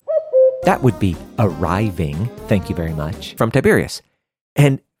arising. That would be arriving, thank you very much, from Tiberias.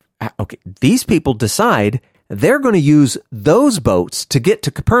 And, okay, these people decide they're going to use those boats to get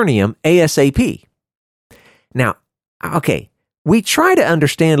to Capernaum ASAP. Now, okay, we try to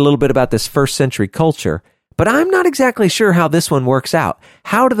understand a little bit about this first century culture, but I'm not exactly sure how this one works out.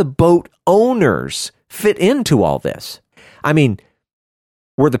 How do the boat owners fit into all this? I mean,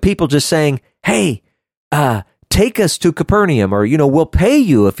 were the people just saying, hey, take us to Capernaum, or, we'll pay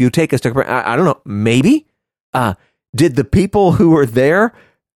you if you take us to Capernaum? I don't know. Maybe. Did the people who were there,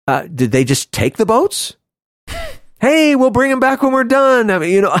 did they just take the boats? Hey, we'll bring them back when we're done. I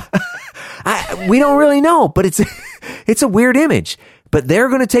mean, we don't really know, but it's a weird image. But they're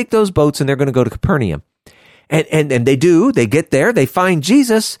going to take those boats and they're going to go to Capernaum. And they do. They get there. They find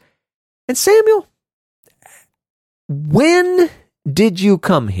Jesus. And Samuel, when did you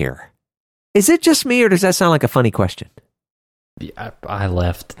come here? Is it just me, or does that sound like a funny question? I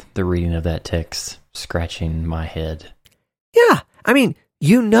left the reading of that text scratching my head. Yeah. I mean,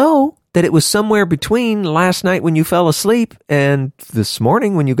 that it was somewhere between last night when you fell asleep and this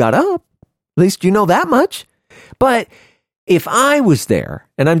morning when you got up. At least you know that much. But if I was there,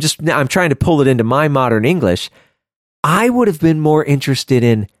 and I'm trying to pull it into my modern English, I would have been more interested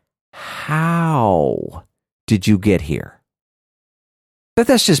in how did you get here? But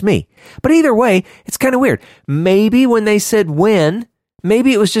that's just me. But either way, it's kind of weird. Maybe when they said when,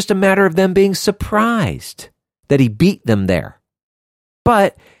 maybe it was just a matter of them being surprised that he beat them there.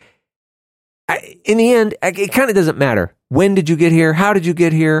 But in the end, it kind of doesn't matter. When did you get here? How did you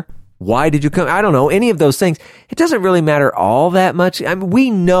get here? Why did you come? I don't know. Any of those things. It doesn't really matter all that much. I mean, we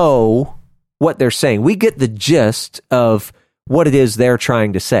know what they're saying. We get the gist of what it is they're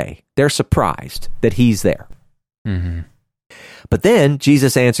trying to say. They're surprised that he's there. Mm-hmm. But then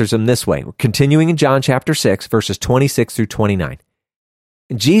Jesus answers them this way. We're continuing in John chapter 6, verses 26 through 29.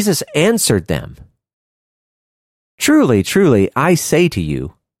 Jesus answered them, "Truly, truly, I say to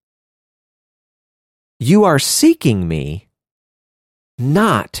you, you are seeking me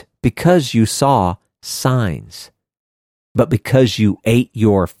not because you saw signs, but because you ate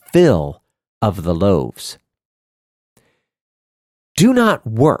your fill of the loaves. Do not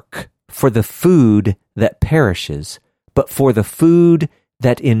work for the food that perishes, but for the food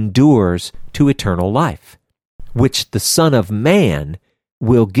that endures to eternal life, which the Son of Man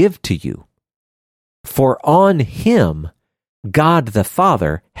will give to you. For on him God the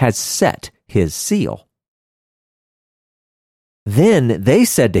Father has set his seal." Then they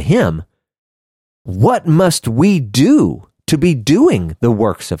said to him, "What must we do to be doing the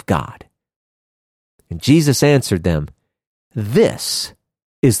works of God?" And Jesus answered them, "This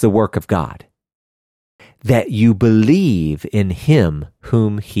is the work of God, that you believe in him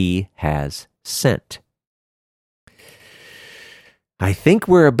whom he has sent." I think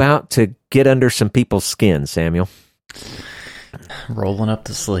we're about to get under some people's skin, Samuel. Rolling up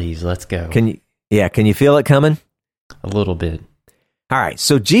the sleeves. Let's go. Can you feel it coming? A little bit. All right,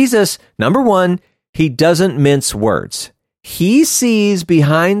 so Jesus, number one, he doesn't mince words. He sees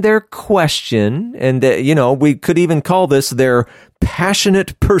behind their question, and we could even call this their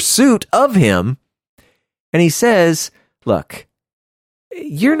passionate pursuit of him. And he says, look,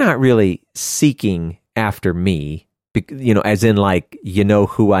 you're not really seeking after me, as in like, you know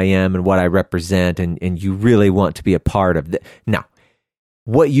who I am and what I represent, and you really want to be a part of that. No,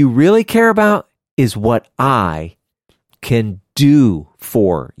 what you really care about is what I can do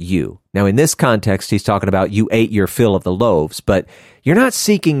for you. Now, in this context, he's talking about you ate your fill of the loaves, but you're not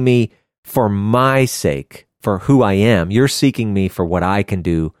seeking me for my sake, for who I am. You're seeking me for what I can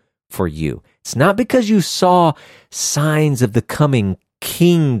do for you. It's not because you saw signs of the coming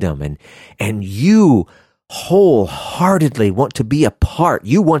kingdom and you wholeheartedly want to be a part.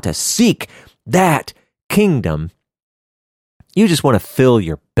 You want to seek that kingdom. You just want to fill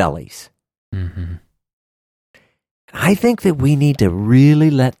your bellies. Mm-hmm. I think that we need to really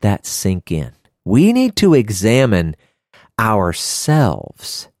let that sink in. We need to examine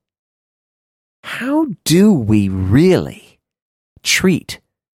ourselves. How do we really treat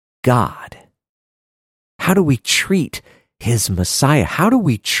God? How do we treat his Messiah? How do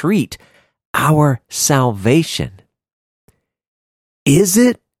we treat our salvation? Is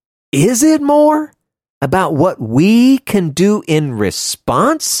it more about what we can do in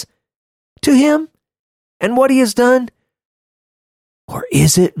response to him and what he has done? Or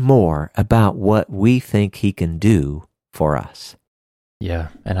is it more about what we think he can do for us? Yeah,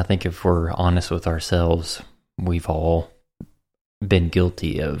 and I think if we're honest with ourselves, we've all been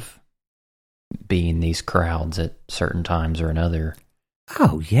guilty of being these crowds at certain times or another.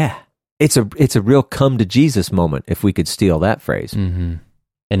 Oh, yeah. It's a real come to Jesus moment, if we could steal that phrase. Mm-hmm.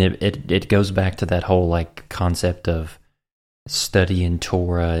 And it goes back to that whole like concept of studying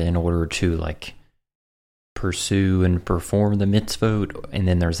Torah in order to like pursue and perform the mitzvot, and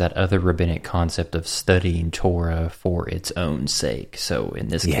then there's that other rabbinic concept of studying Torah for its own sake. So in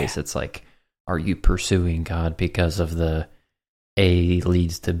this case, it's like, are you pursuing God because of the A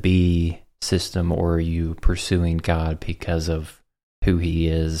leads to B system, or are you pursuing God because of who he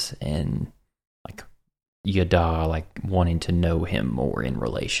is and like yada, like wanting to know him more in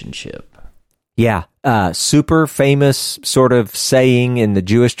relationship? Yeah, super famous sort of saying in the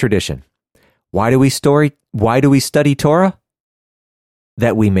Jewish tradition. Why do we study Torah?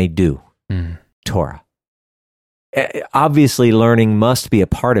 That we may do Torah. Obviously, learning must be a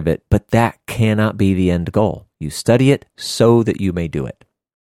part of it, but that cannot be the end goal. You study it so that you may do it.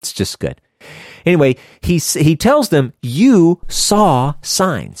 It's just good. Anyway, he tells them, you saw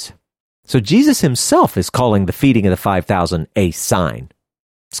signs. So Jesus himself is calling the feeding of the 5,000 a sign.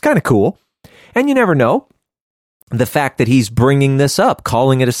 It's kind of cool. And you never know. the fact that he's bringing this up,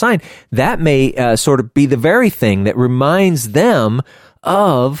 calling it a sign, that may sort of be the very thing that reminds them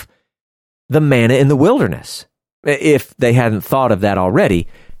of the manna in the wilderness, if they hadn't thought of that already.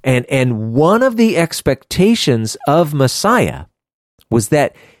 And one of the expectations of Messiah was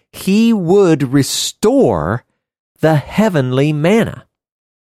that he would restore the heavenly manna.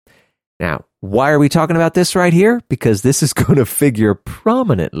 Now, why are we talking about this right here? Because this is going to figure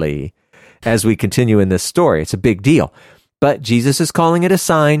prominently as we continue in this story. It's a big deal. But Jesus is calling it a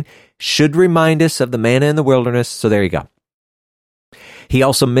sign, should remind us of the manna in the wilderness. So there you go. He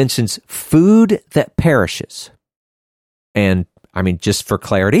also mentions food that perishes. And I mean, just for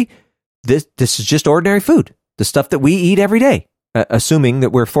clarity, this is just ordinary food, the stuff that we eat every day, assuming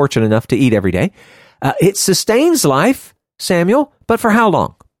that we're fortunate enough to eat every day. It sustains life, Samuel, but for how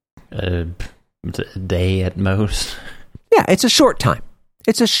long? A day at most. Yeah, it's a short time.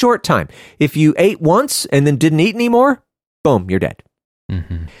 It's a short time. If you ate once and then didn't eat anymore, boom, you're dead.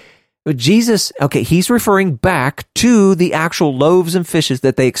 Mm-hmm. But Jesus, okay, he's referring back to the actual loaves and fishes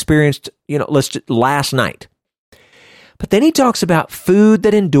that they experienced, last night. But then he talks about food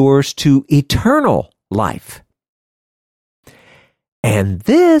that endures to eternal life. And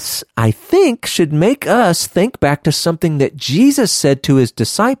this, I think, should make us think back to something that Jesus said to his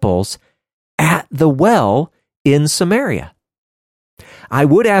disciples at the well in Samaria. I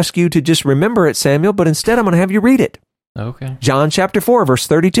would ask you to just remember it, Samuel, but instead I'm going to have you read it. Okay. John chapter 4, verse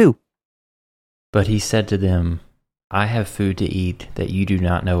 32. But he said to them, I have food to eat that you do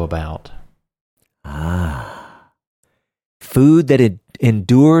not know about. Food that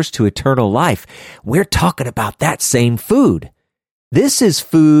endures to eternal life. We're talking about that same food. This is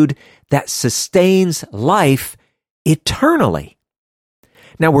food that sustains life eternally.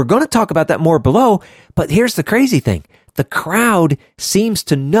 Now, we're going to talk about that more below, but here's the crazy thing. The crowd seems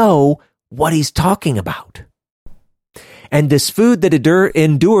to know what he's talking about. And this food that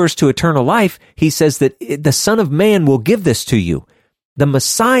endures to eternal life, he says that the Son of Man will give this to you. The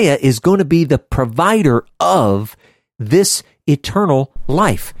Messiah is going to be the provider of this eternal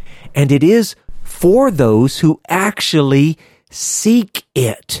life. And it is for those who actually seek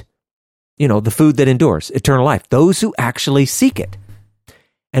it. The food that endures, eternal life. Those who actually seek it.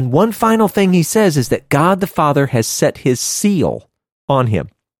 And one final thing he says is that God the Father has set his seal on him.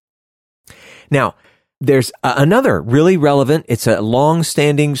 Now, there's another really relevant, it's a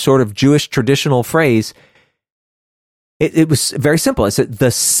long-standing sort of Jewish traditional phrase. It was very simple. It's that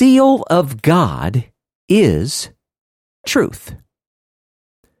the seal of God is truth.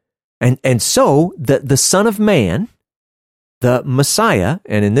 And so the Son of Man, the Messiah,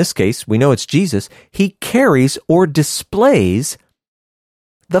 and in this case, we know it's Jesus, he carries or displays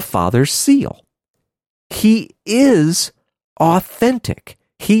the Father's seal. He is authentic.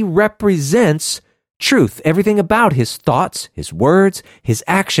 He represents truth. Everything about his thoughts, his words, his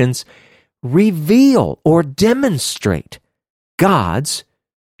actions reveal or demonstrate God's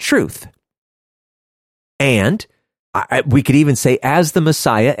truth. And we could even say as the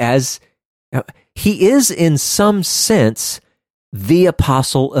Messiah, as he is in some sense the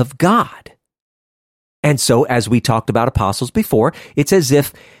apostle of God. And so, as we talked about apostles before, it's as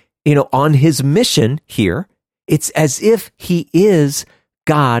if, on his mission here, it's as if he is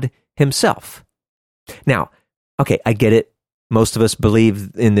God himself. Now, okay, I get it. Most of us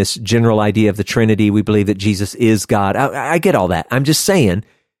believe in this general idea of the Trinity. We believe that Jesus is God. I get all that. I'm just saying,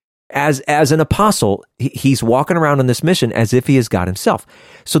 as an apostle, he's walking around on this mission as if he is God himself.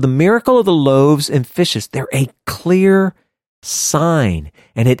 So the miracle of the loaves and fishes, they're a clear sign,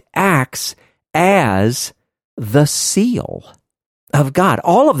 and it acts as the seal of God.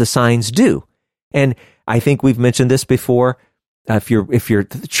 All of the signs do. And I think we've mentioned this before. If you're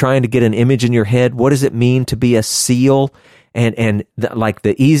trying to get an image in your head, what does it mean to be a seal? Like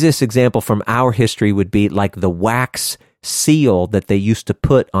the easiest example from our history would be like the wax seal that they used to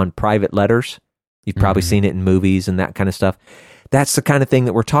put on private letters. You've probably seen it in movies and that kind of stuff. That's the kind of thing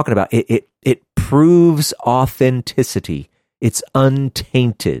that we're talking about. It proves authenticity. It's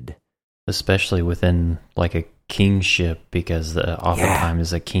untainted. Especially within like a kingship, because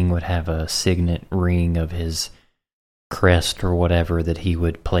oftentimes a king would have a signet ring of his crest or whatever that he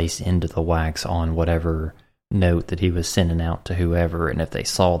would place into the wax on whatever note that he was sending out to whoever. And if they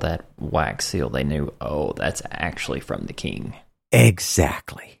saw that wax seal, they knew, oh, that's actually from the king.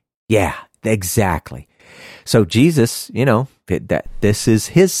 Exactly. Yeah, exactly. So Jesus, that this is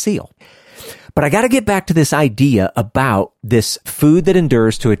his seal. But I got to get back to this idea about this food that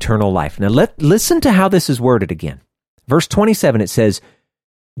endures to eternal life. Now, listen to how this is worded again. Verse 27, it says,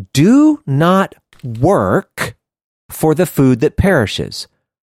 do not work for the food that perishes.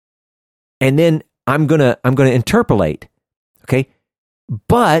 And then I'm gonna interpolate, okay?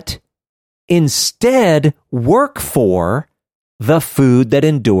 But instead work for the food that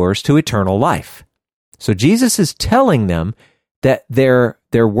endures to eternal life. So Jesus is telling them that they're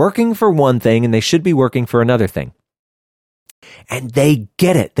working for one thing and they should be working for another thing. And they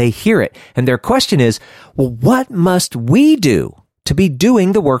get it, they hear it. And their question is, well, what must we do to be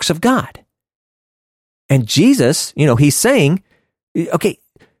doing the works of God? And Jesus, he's saying, okay,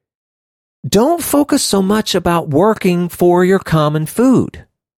 don't focus so much about working for your common food.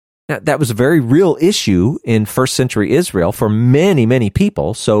 Now, that was a very real issue in first century Israel for many, many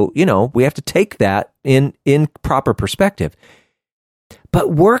people. So, we have to take that in proper perspective.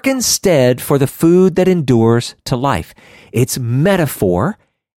 But work instead for the food that endures to life. It's metaphor,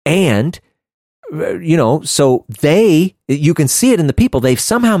 and, so you can see it in the people. They've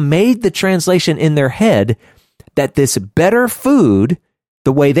somehow made the translation in their head that this better food,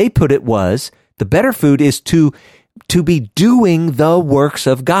 the way they put it was, the better food is to be doing the works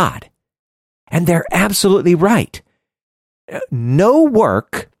of God. And they're absolutely right. No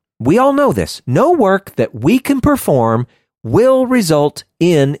work, we all know this, no work that we can perform will result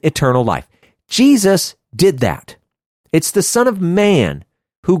in eternal life. Jesus did that. It's the Son of Man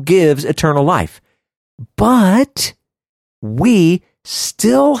who gives eternal life. But we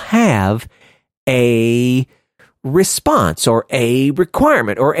still have a response or a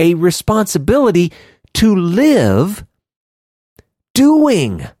requirement or a responsibility to live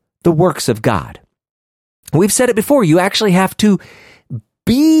doing the works of God. We've said it before, you actually have to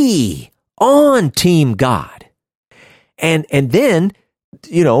be on Team God. And then,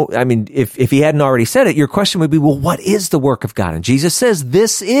 if he hadn't already said it, your question would be, well, what is the work of God? And Jesus says,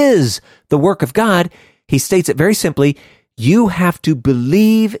 this is the work of God. He states it very simply, you have to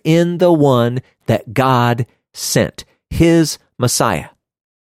believe in the one that God sent, his Messiah.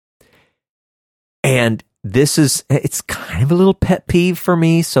 And it's kind of a little pet peeve for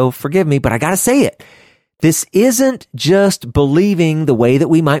me, so forgive me, but I gotta say it. This isn't just believing the way that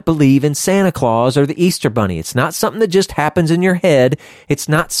we might believe in Santa Claus or the Easter Bunny. It's not something that just happens in your head. It's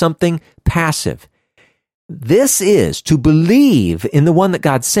not something passive. This is to believe in the one that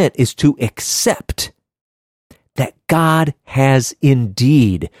God sent is to accept that God has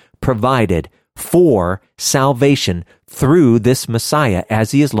indeed provided for salvation through this Messiah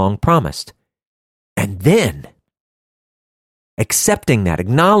as he has long promised. And then accepting that,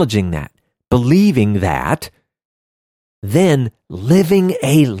 acknowledging that, believing that, then living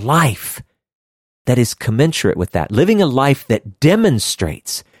a life that is commensurate with that, living a life that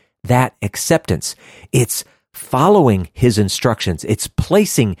demonstrates that acceptance. It's following his instructions. It's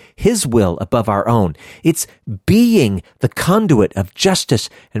placing his will above our own. It's being the conduit of justice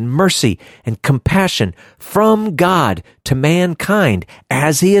and mercy and compassion from God to mankind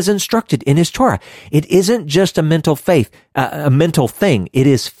as he is instructed in his Torah. It isn't just a mental thing. It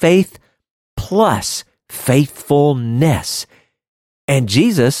is faith plus faithfulness. And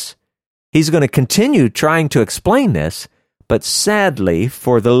Jesus, he's going to continue trying to explain this, but sadly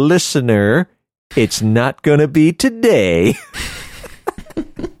for the listener, it's not going to be today.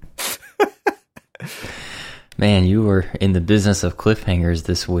 Man, you were in the business of cliffhangers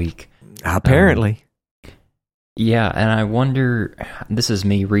this week. Apparently. Yeah, and I wonder, this is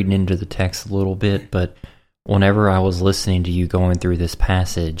me reading into the text a little bit, but whenever I was listening to you going through this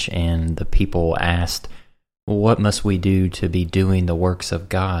passage and the people asked, well, what must we do to be doing the works of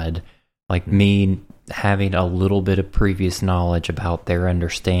God? Like me having a little bit of previous knowledge about their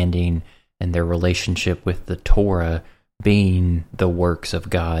understanding and their relationship with the Torah being the works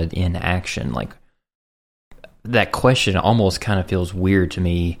of God in action. Like, that question almost kind of feels weird to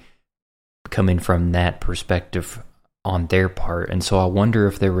me coming from that perspective on their part. And so I wonder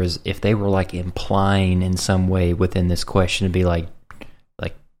if they were like implying in some way within this question to be like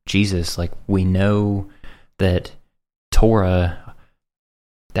Jesus, like, we know that Torah,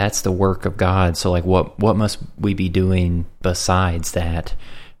 that's the work of God. So like what must we be doing besides that?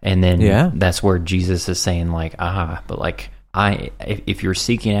 And then that's where Jesus is saying like, but like if you're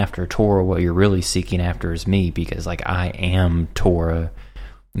seeking after Torah, what you're really seeking after is me, because like I am Torah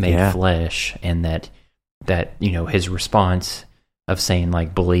made flesh. And that his response of saying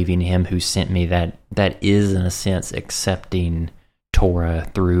like believing him who sent me, that is in a sense accepting Torah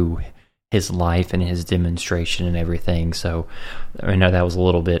through his life and his demonstration and everything. So I know that was a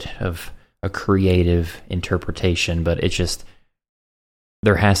little bit of a creative interpretation, but it's just,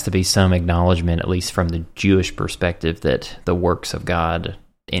 there has to be some acknowledgement, at least from the Jewish perspective, that the works of God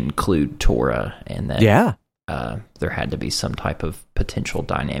include Torah, and that there had to be some type of potential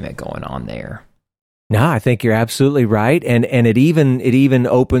dynamic going on there. No, I think you're absolutely right, and it even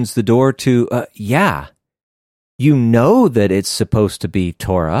opens the door to you know that it's supposed to be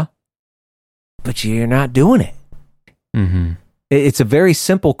Torah, but you're not doing it. Mm-hmm. It's a very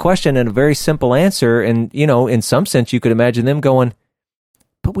simple question and a very simple answer, and in some sense, you could imagine them going,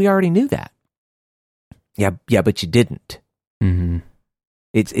 "But we already knew that." Yeah, but you didn't. Mm-hmm.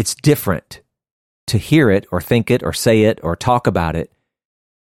 It's different to hear it or think it or say it or talk about it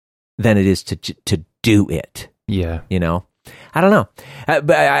than it is to do it. Yeah. I don't know.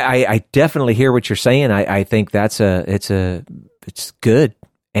 But I definitely hear what you're saying. I think it's good.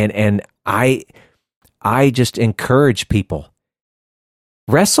 And I just encourage people,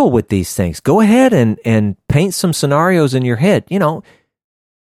 wrestle with these things. Go ahead and paint some scenarios in your head.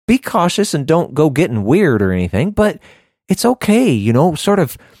 Be cautious and don't go getting weird or anything, but it's okay, sort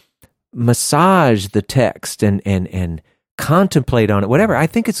of massage the text and contemplate on it, whatever. I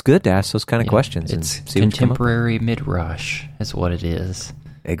think it's good to ask those kind of questions. It's and see contemporary midrash is what it is.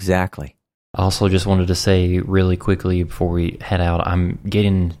 Exactly. I also just wanted to say really quickly before we head out, I'm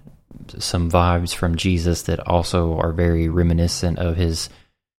getting some vibes from Jesus that also are very reminiscent of his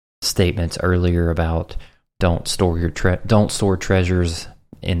statements earlier about don't store treasures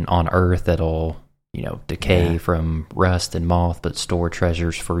on earth that'll decay from rust and moth, but store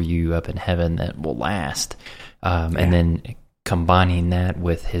treasures for you up in heaven that will last. And then combining that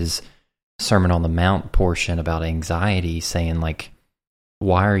with his Sermon on the Mount portion about anxiety, saying like,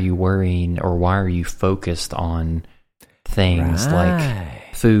 why are you worrying or why are you focused on things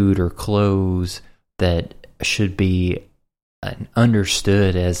like food or clothes that should be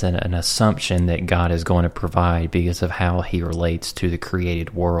understood as an assumption that God is going to provide because of how he relates to the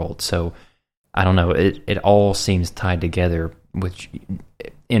created world. So I don't know, it all seems tied together, which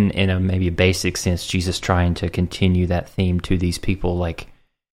in a maybe a basic sense, Jesus trying to continue that theme to these people, like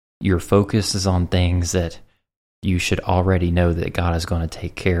your focus is on things that you should already know that God is going to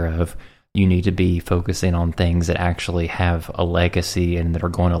take care of. You need to be focusing on things that actually have a legacy and that are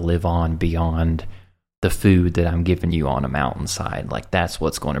going to live on beyond the food that I'm giving you on a mountainside. Like that's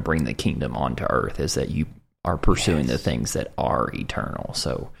what's going to bring the kingdom onto earth, is that you are pursuing the things that are eternal.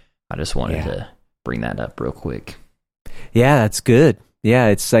 So I just wanted to bring that up real quick. Yeah, that's good. Yeah,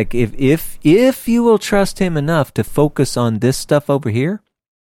 it's like if you will trust him enough to focus on this stuff over here,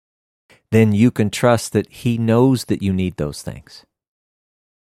 then you can trust that he knows that you need those things.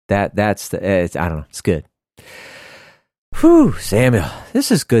 I don't know, it's good. Whew, Samuel, this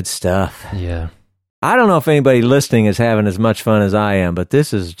is good stuff. Yeah. I don't know if anybody listening is having as much fun as I am, but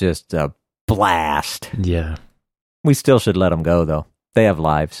this is just a blast. Yeah. We still should let them go, though. They have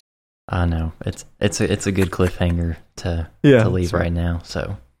lives. I know. It's a good cliffhanger to leave right now.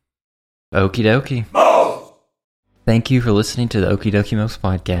 So, okie dokie. Thank you for listening to the Okie Dokie Most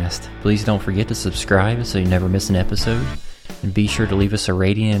podcast. Please don't forget to subscribe so you never miss an episode. And be sure to leave us a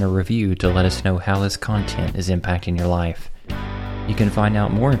rating and a review to let us know how this content is impacting your life. You can find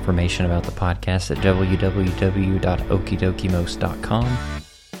out more information about the podcast at www.okidokimost.com.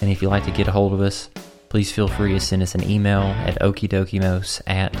 And if you'd like to get a hold of us, please feel free to send us an email at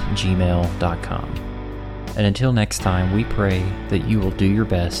okidokimos@gmail.com. And until next time, we pray that you will do your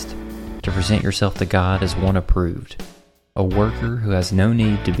best to present yourself to God as one approved, a worker who has no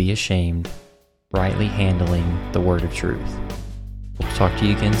need to be ashamed, rightly handling the word of truth. We'll talk to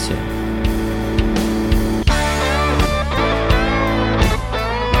you again soon.